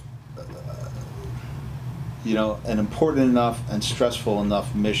itself, you know, an important enough and stressful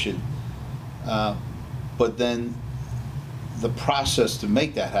enough mission. But then the process to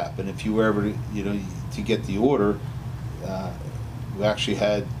make that happen, if you were ever, you know, to get the order, we actually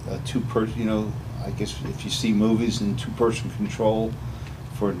had a two-person, you know, I guess if you see movies in two-person control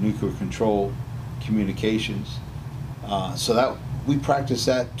for nuclear control communications. So that we practiced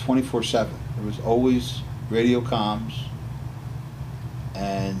that 24/7. There was always radio comms,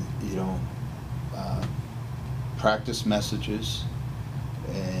 and you know, practice messages,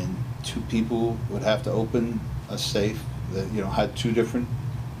 and two people would have to open a safe that, you know, had two different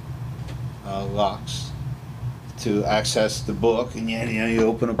locks to access the book, and you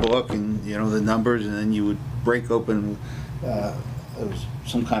open a book and the numbers, and then you would break open it was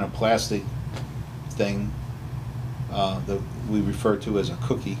some kind of plastic thing that we refer to as a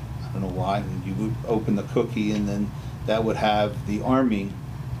cookie. I don't know why. And you would open the cookie, and then that would have the Army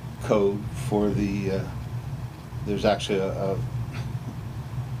code for the. There's actually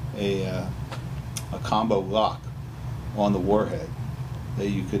a combo lock on the warhead that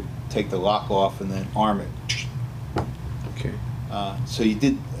you could take the lock off and then arm it. Okay. So you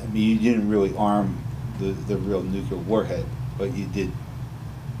did. I mean, you didn't really arm the real nuclear warhead, but you did.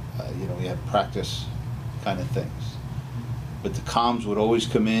 You had practice kind of things. But the comms would always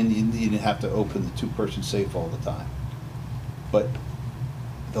come in. You didn't have to open the two-person safe all the time. But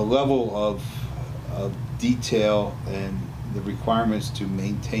the level of detail and the requirements to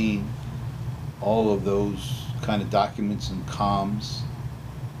maintain all of those kind of documents and comms,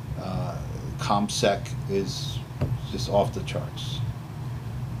 ComSec is just off the charts.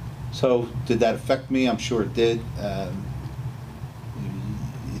 So did that affect me? I'm sure it did.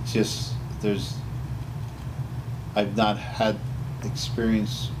 It's just, I've not had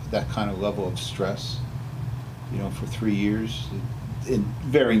experience that kind of level of stress, for 3 years in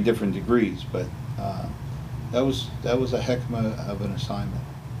varying different degrees, but that was a heck of an assignment.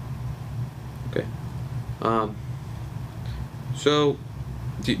 Okay. So,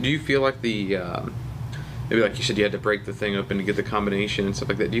 do you feel like the maybe like you said you had to break the thing open to get the combination and stuff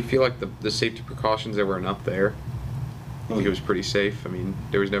like that? Do you feel like the safety precautions that were enough there? I think it was pretty safe. I mean,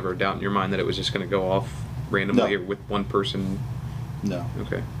 there was never a doubt in your mind that it was just going to go off randomly or with one person. No.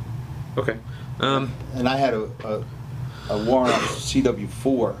 Okay. Okay. And I had a warrant officer,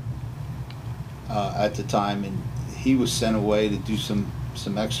 CW4, at the time, and he was sent away to do some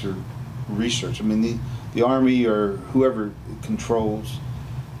extra research. I mean, the Army or whoever controls,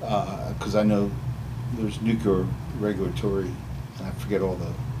 because I know there's nuclear regulatory, and I forget all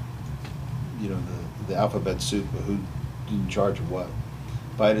the alphabet soup of who's in charge of what.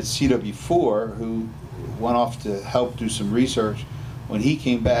 But I had a CW4 who went off to help do some research. When he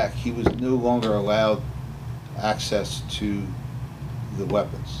came back, he was no longer allowed access to the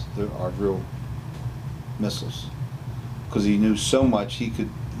weapons, our real missiles, because he knew so much he could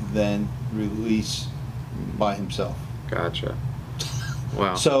then release by himself. Gotcha.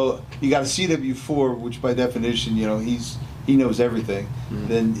 Wow. So you got a CW4, which by definition, he knows everything. Mm-hmm.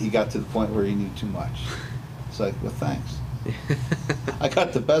 Then he got to the point where he knew too much. It's like, well, thanks. I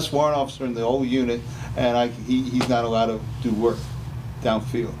got the best warrant officer in the whole unit, and he's not allowed to do work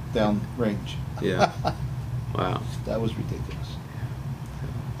downfield, downrange. Yeah. Wow. That was ridiculous.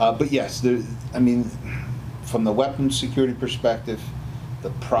 But yes, I mean, from the weapons security perspective,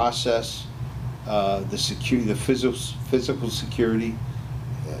 the process, the security, the physical security.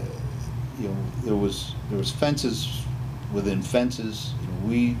 There was fences within fences.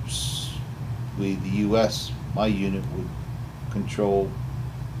 The U.S. my unit would control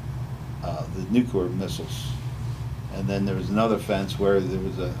the nuclear missiles, and then there was another fence where there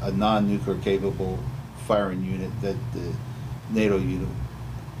was a non-nuclear capable firing unit that the NATO unit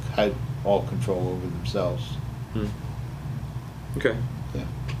had all control over themselves. Okay. Yeah.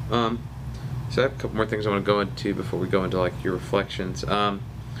 So I have a couple more things I want to go into before we go into like your reflections.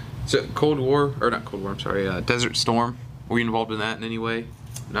 So Cold War, or not Cold War, I'm sorry, Desert Storm. Were you involved in that in any way?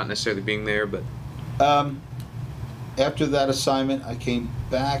 Not necessarily being there, but. After that assignment, I came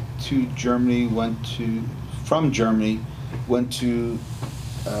back to Germany. From Germany, went to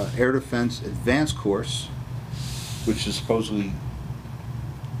Air Defense Advanced Course, which is supposedly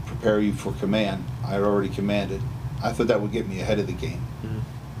prepare you for command. I had already commanded. I thought that would get me ahead of the game.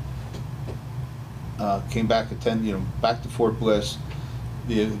 Mm-hmm. Came back back to Fort Bliss,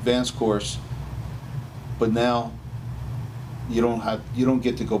 the advanced course, but now you don't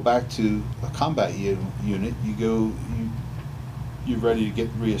get to go back to a combat unit. You're ready to get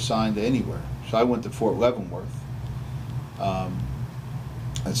reassigned to anywhere. So I went to Fort Leavenworth.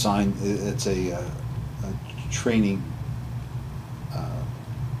 Assigned. It's a training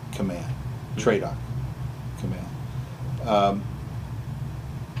command, TRADOC command.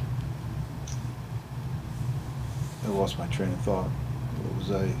 I lost my train of thought.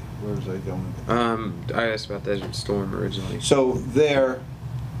 Where was I going? I asked about Desert Storm originally. So there,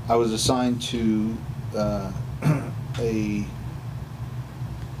 I was assigned to a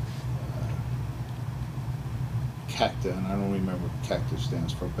CACTA, and I don't remember what CACTA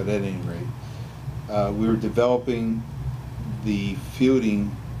stands for, but at any rate, we were developing the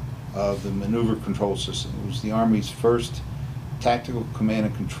fielding of the maneuver control system. It was the Army's first tactical command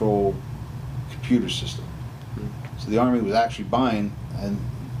and control computer system. So the Army was actually buying a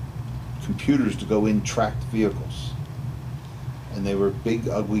computers to go in tracked vehicles. And they were big,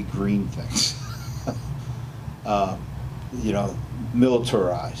 ugly green things. You know,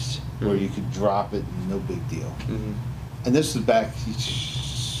 militarized, where you could drop it and no big deal. Mm-hmm. And this is back,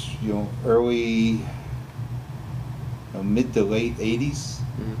 you know, early, you know, mid to late 80s.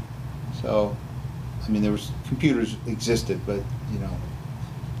 Mm-hmm. So, I mean, there was, computers existed, but, you know,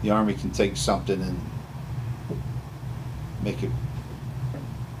 the Army can take something and make it,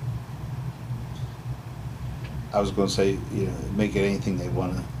 I was going to say, you know, make it anything they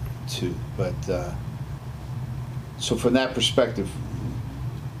wanted to. But, so from that perspective,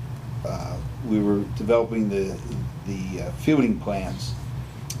 we were developing the fielding plans.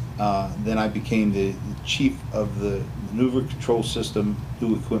 Then I became the chief of the maneuver control system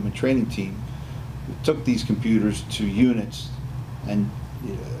new equipment training team. We took these computers to units, and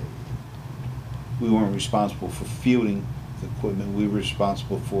we weren't responsible for fielding the equipment. We were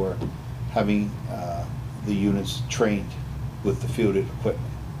responsible for having the units trained with the fielded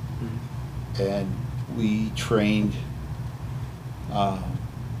equipment. Mm-hmm. And we trained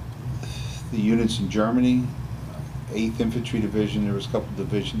the units in Germany, 8th Infantry Division. There was a couple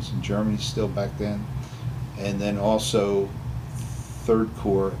divisions in Germany still back then, and then also 3rd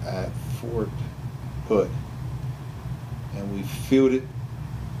Corps at Fort Hood. And we fielded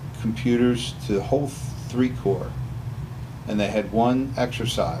computers to the whole 3 Corps, and they had one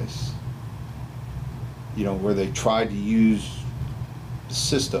exercise, you know, where they tried to use the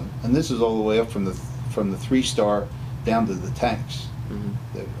system, and this is all the way up from the 3-star down to the tanks.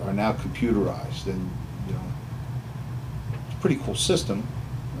 Mm-hmm. That are now computerized, and you know, it's a pretty cool system.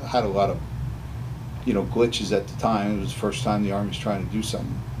 It had a lot of, you know, glitches at the time. It was the first time the Army was trying to do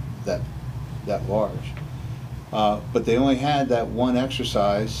something that large. But they only had that one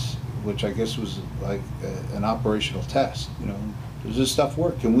exercise, which I guess was like an operational test. You know, does this stuff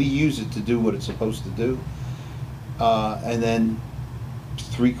work? Can we use it to do what it's supposed to do? And then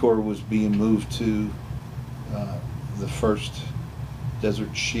 3 Corps was being moved to the 1st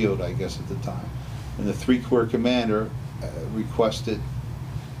Desert Shield, I guess, at the time. And the 3 Corps commander requested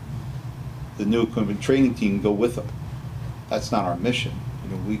the new equipment training team go with them. That's not our mission.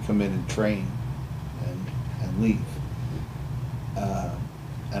 You know, we come in and train and leave.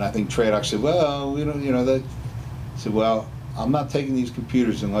 And I think TRADOC said, well, we don't, you know, that. I said, well, I'm not taking these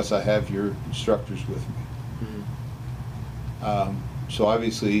computers unless I have your instructors with me. Mm-hmm. So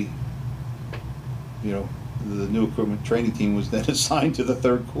obviously, you know, the new equipment training team was then assigned to the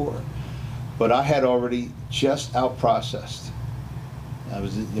 3rd Corps. But I had already just out-processed. I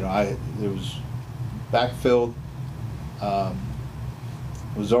was, you know, there was backfilled,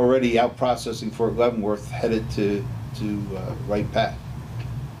 was already out-processing Fort Leavenworth, headed to Wright Pat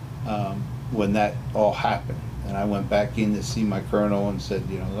when that all happened. And I went back in to see my colonel and said,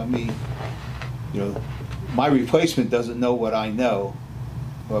 you know, let me, you know, my replacement doesn't know what I know,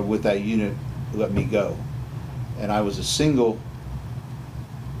 but with that unit, let me go. And I was a single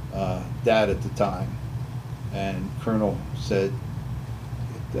dad at the time, and Colonel said,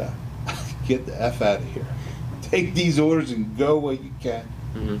 get the F out of here. Take these orders and go where you can.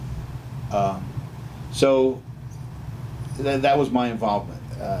 Mm-hmm. So that was my involvement.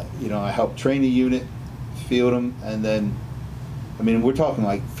 You know, I helped train a unit, field them, and then, I mean, we're talking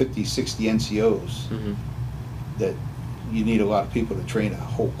like 50, 60 NCOs. Mm-hmm. That you need a lot of people to train a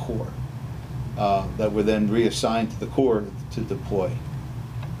whole corps. That were then reassigned to the Corps to deploy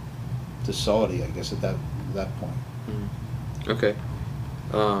to Saudi, I guess, at that point. Mm-hmm. Okay.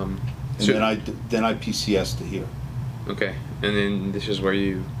 And so then I PCS'd to here. Okay, and then this is where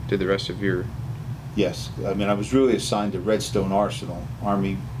you did the rest of your. Yes, I mean, I was really assigned to Redstone Arsenal,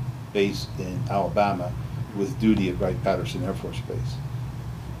 Army base in Alabama, with duty at Wright-Patterson Air Force Base.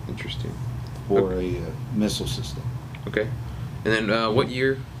 Interesting. For a missile system. Okay, and then what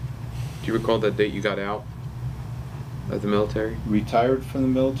year? Do you recall the date you got out of the military? Retired from the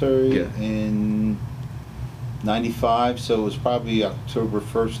military in '95, so it was probably October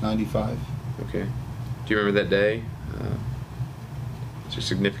 1st, '95. Okay. Do you remember that day? Is it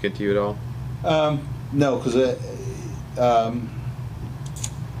significant to you at all? No, because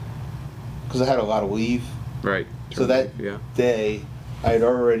I had a lot of leave. Right. So that day, I had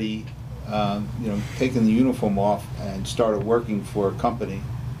already, you know, taken the uniform off and started working for a company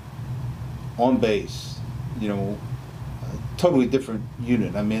on base. You know, a totally different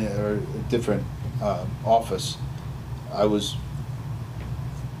unit. I mean, or a different office. I was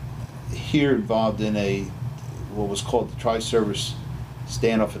here involved in what was called the Tri-Service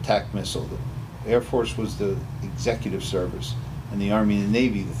Standoff Attack Missile. The Air Force was the executive service, and the Army and the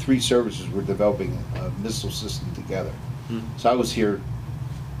Navy, the 3 services, were developing a missile system together. So I was here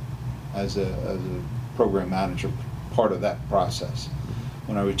as a program manager, part of that process.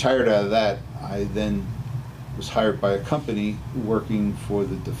 When I retired out of that, I then was hired by a company working for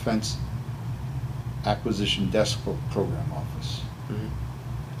the Defense Acquisition Desk Program Office.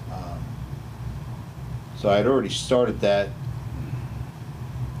 So I had already started that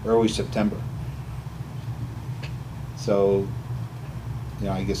early September. So, you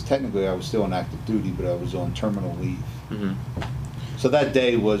know, I guess technically I was still on active duty, but I was on terminal leave. So that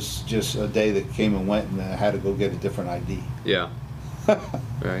day was just a day that came and went, and I had to go get a different ID. Yeah.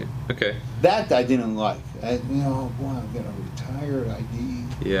 Right. Okay. That I didn't like. You know, boy, I'm gonna retire ID.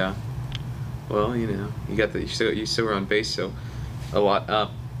 Yeah. Well, you know, you got the you still were on base, so a lot.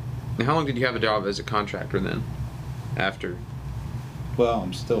 And how long did you have a job as a contractor then? After. Well,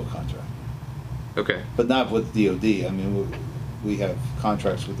 I'm still a contractor, Okay. but not with DOD. I mean, we have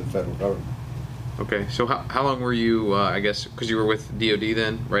contracts with the federal government. Okay. So how long were you? I guess because you were with DOD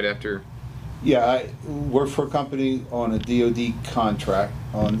then, right after. Yeah, I worked for a company on a DOD contract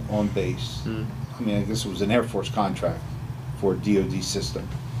on base. I mean, I guess it was an Air Force contract for a DOD system.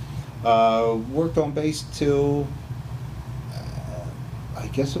 Worked on base till, I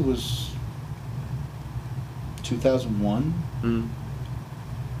guess it was 2001.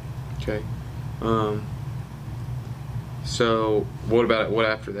 Okay. So what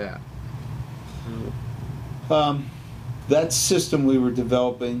after that? That system we were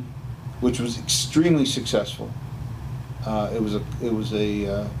developing, which was extremely successful. It was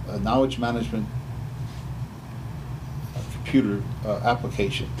a knowledge management computer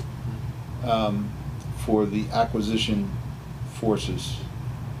application for the acquisition forces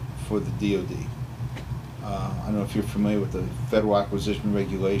for the DoD. I don't know if you're familiar with the Federal Acquisition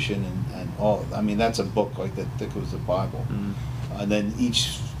Regulation and all. I mean, that's a book like that thick as the Bible. And then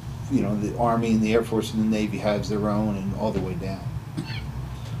each, you know, the Army and the Air Force and the Navy has their own, and all the way down.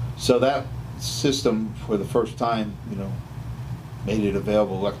 So that system, for the first time, you know, made it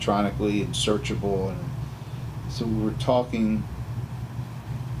available electronically and searchable, and so we were talking,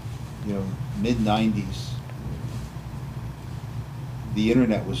 you know, mid-90s. The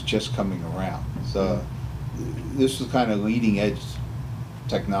internet was just coming around, so this was kind of leading edge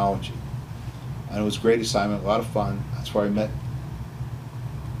technology, and it was a great assignment, a lot of fun. That's where I met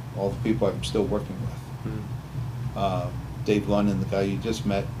all the people I'm still working with. Dave London, the guy you just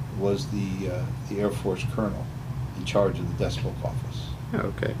met, was the Air Force colonel in charge of the desk book office.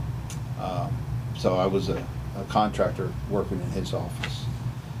 Oh, okay. So I was a contractor working in his office.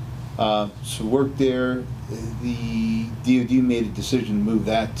 So worked there. The DoD made a decision to move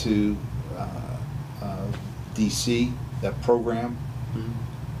that to DC, that program.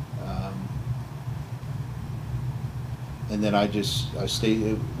 And then I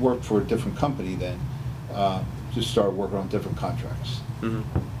stayed, worked for a different company then. Just started working on different contracts.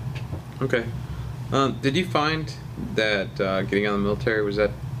 Okay. Did you find that getting out of the military, was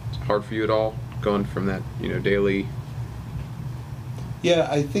that hard for you at all? Going from that, you know, daily. Yeah,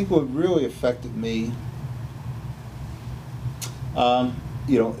 I think what really affected me,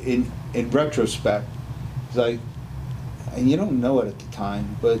 you know, in retrospect, is and you don't know it at the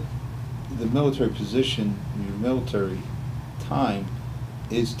time, but the military position, your military time,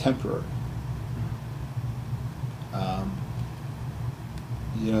 is temporary.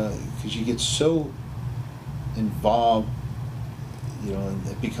 You know, because you get so involved, you know, and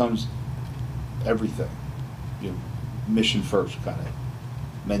it becomes everything. You know, mission first kind of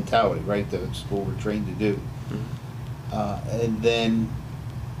mentality, right? That's what we're trained to do. And then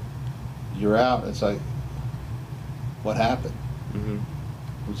you're out. It's like, what happened?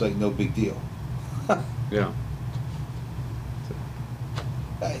 It was like no big deal. Yeah.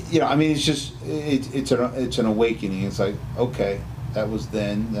 You know, I mean, it's just it's an awakening. It's like, okay, that was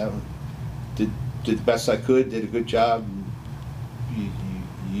then. That did the best I could. Did a good job. You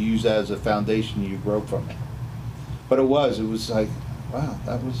use that as a foundation. You grow from it. But it was like, wow,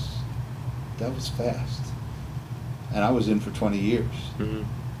 that was fast. And I was in for 20 years.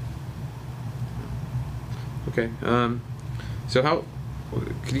 Okay. So how?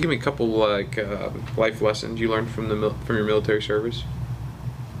 Can you give me a couple like life lessons you learned from your military service?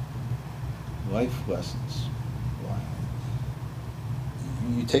 Life lessons. Wow.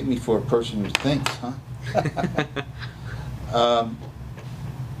 You take me for a person who thinks, huh?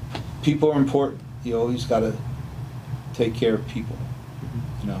 People are important. You always got to take care of people,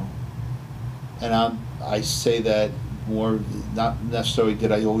 you know. And I say that more, not necessarily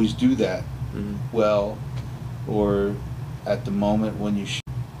did I always do that well, or at the moment when you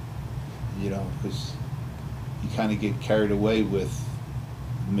know, because you kind of get carried away with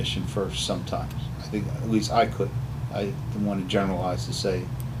mission first sometimes. I think, at least I could. I didn't want to generalize to say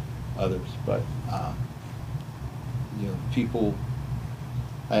others. But people,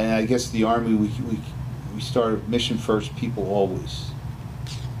 and I guess the Army, we started mission first, people always.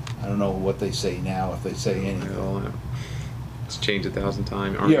 I don't know what they say now, if they say anything. Well, it's changed 1,000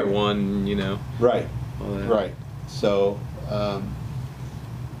 times. Army Yeah. One, Right. all that. Right. So, but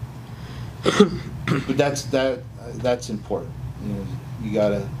that's important. You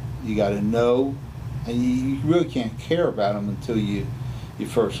gotta know, and you really can't care about them until you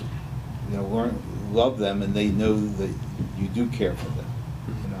first love them, and they know that you do care for them.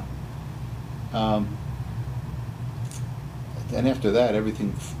 And after that,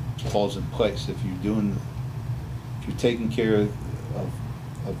 everything falls in place. If you're taking care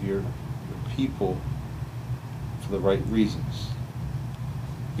of your people for the right reasons,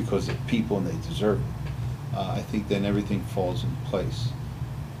 because they're people and they deserve it, I think then everything falls in place.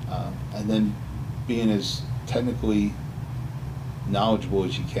 And then being as technically knowledgeable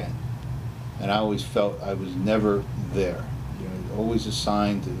as you can. And I always felt I was never there. Always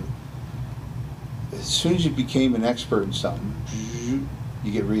assigned to. As soon as you became an expert in something,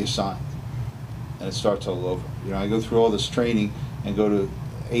 you get reassigned, and it starts all over. I go through all this training and go to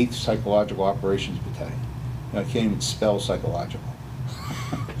 8th Psychological Operations Battalion. I can't even spell psychological.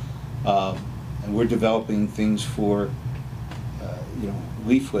 And we're developing things for,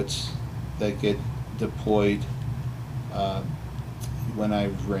 leaflets that get deployed. When I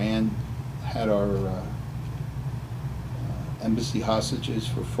had our embassy hostages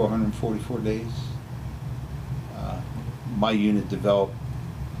for 444 days. My unit developed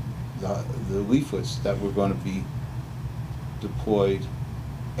the leaflets that were going to be deployed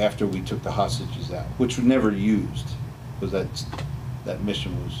after we took the hostages out, which were never used, because that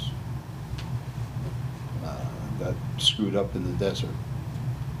mission got screwed up in the desert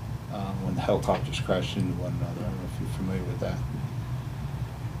when the helicopters crashed into one another. I don't know if you're familiar with that.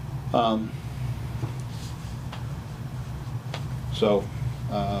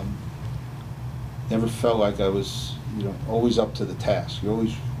 Never felt like I was, always up to the task. You're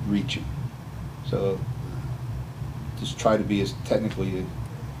always reaching. So just try to be as technically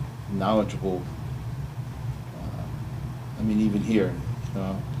knowledgeable. Even here,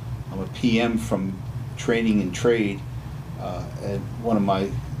 I'm a PM from training and trade, and one of my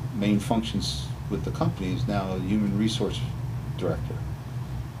main functions with the company is now a human resource director.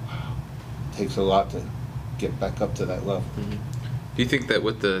 Wow. It takes a lot to get back up to that level. Mm-hmm. Do you think that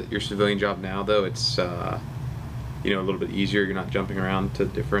with your civilian job now, though, it's a little bit easier? You're not jumping around to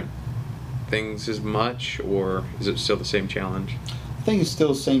different things as much, or is it still the same challenge? I think it's still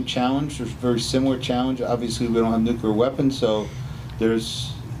the same challenge. There's a very similar challenge. Obviously, we don't have nuclear weapons, so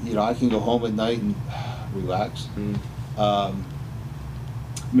there's, I can go home at night and relax. Mm.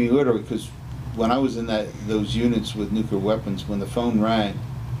 Literally, because when I was in those units with nuclear weapons, when the phone rang,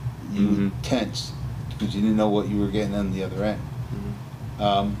 you would tense because you didn't know what you were getting on the other end.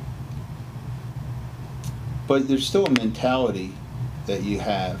 Mm-hmm. But there's still a mentality that you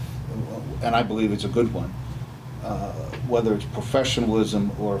have, and I believe it's a good one, whether it's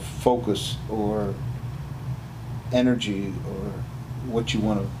professionalism or focus or energy or what you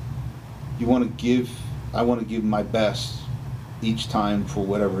want to give. I want to give my best each time for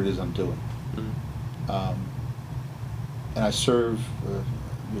whatever it is I'm doing. Mm-hmm. And I serve,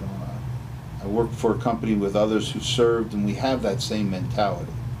 I work for a company with others who served, and we have that same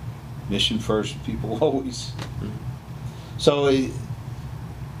mentality. Mission first, people always. Mm-hmm. So,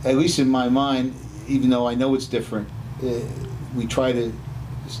 at least in my mind, even though I know it's different, we try to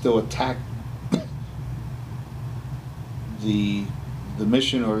still attack the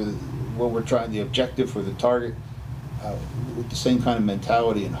mission or what we're trying, the objective or the target, with the same kind of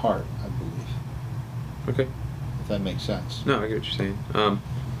mentality and heart, I believe. Okay. If that makes sense. No, I get what you're saying.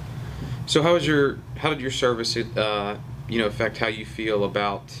 So how did your service, affect how you feel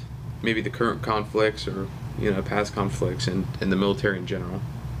about maybe the current conflicts or, past conflicts and the military in general?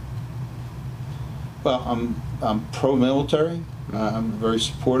 Well, I'm pro-military. I'm very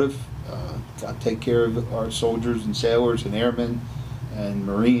supportive. I take care of our soldiers and sailors and airmen and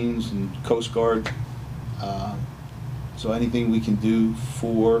Marines and Coast Guard. So anything we can do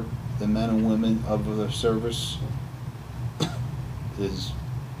for the men and women of the service is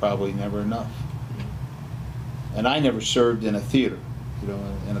probably never enough. And I never served in a theater,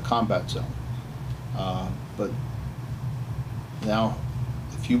 in a combat zone. But now,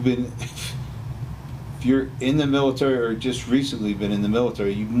 if you're in the military or just recently been in the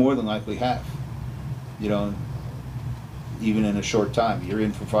military, you more than likely have. Even in a short time, you're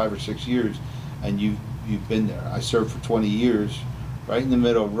in for 5 or 6 years, and you've been there. I served for 20 years, right in the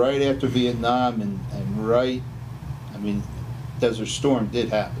middle, right after Vietnam, and right. Desert Storm did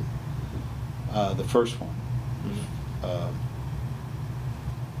happen. the first one. Mhm.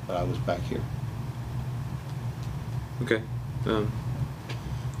 But I was back here. Okay. Do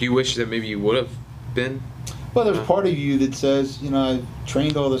you wish that maybe you would have been? Well, there's part of you that says, I've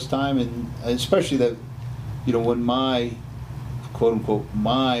trained all this time, and especially that, when my, quote unquote,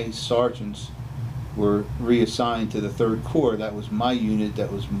 my sergeants were reassigned to the 3rd Corps, that was my unit,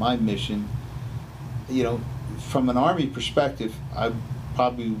 that was my mission. From an Army perspective, I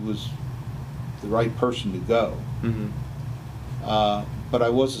probably was the right person to go. Mm-hmm. But I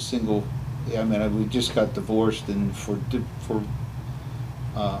was a single. We just got divorced, and for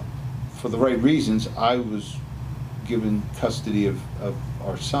the right reasons, I was given custody of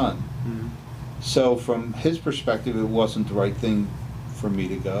our son. Mm-hmm. So from his perspective, it wasn't the right thing for me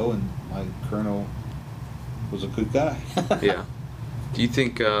to go, and my colonel was a good guy. Yeah. Do you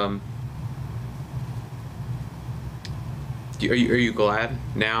think? Are you glad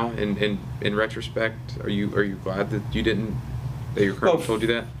now? In retrospect, are you glad that you didn't? That your colonel told you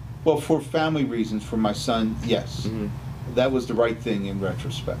that? Well, for family reasons, for my son, yes. Mm-hmm. That was the right thing in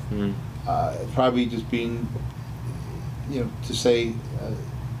retrospect. Mm-hmm. Probably just being, to say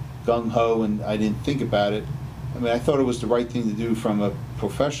gung-ho, and I didn't think about it. I thought it was the right thing to do from a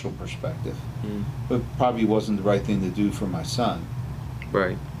professional perspective, Mm-hmm. but probably wasn't the right thing to do for my son.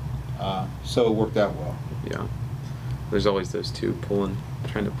 Right. So it worked out well. Yeah. There's always those two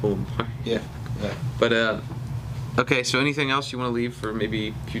trying to pull them apart. Yeah, yeah. But okay. So anything else you want to leave for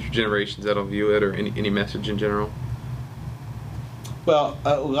maybe future generations that'll view it, or any message in general? Well,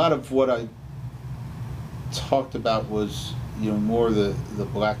 a lot of what I talked about was, more the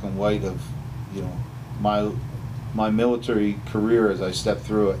black and white of, my military career as I stepped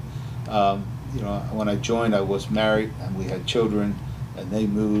through it. When I joined, I was married, and we had children, and they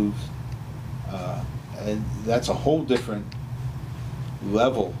moved, and that's a whole different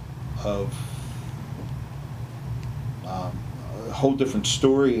level of, a whole different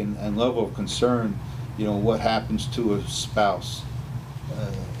story and level of concern. What happens to a spouse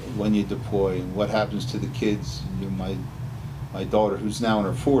when you deploy, and what happens to the kids. My daughter, who's now in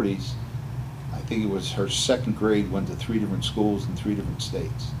her 40s, I think it was her 2nd grade, went to 3 different schools in 3 different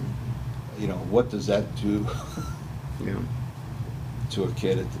states. What does that do Yeah. to a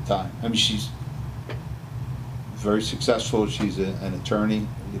kid at the time? She's very successful. She's an attorney,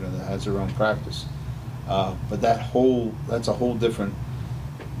 that has her own practice. But that's a whole different,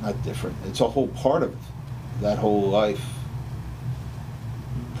 not different, it's a whole part of that whole life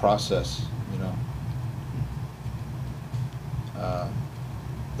process,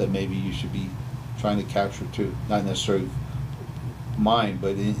 that maybe you should be trying to capture too. Not necessarily mine,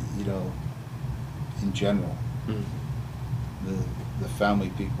 but in general, Mm. the family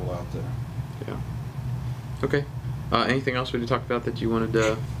people out there. Yeah. Okay. Anything else we need to talk about that you wanted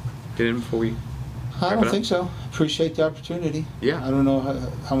to get in before we? I wrap it don't up? think so. Appreciate the opportunity. Yeah. I don't know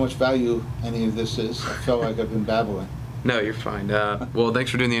how much value any of this is. I felt like I've been babbling. No, you're fine. Well,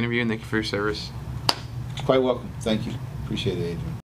 thanks for doing the interview, and thank you for your service. Quite welcome. Thank you. Appreciate it, Adrian.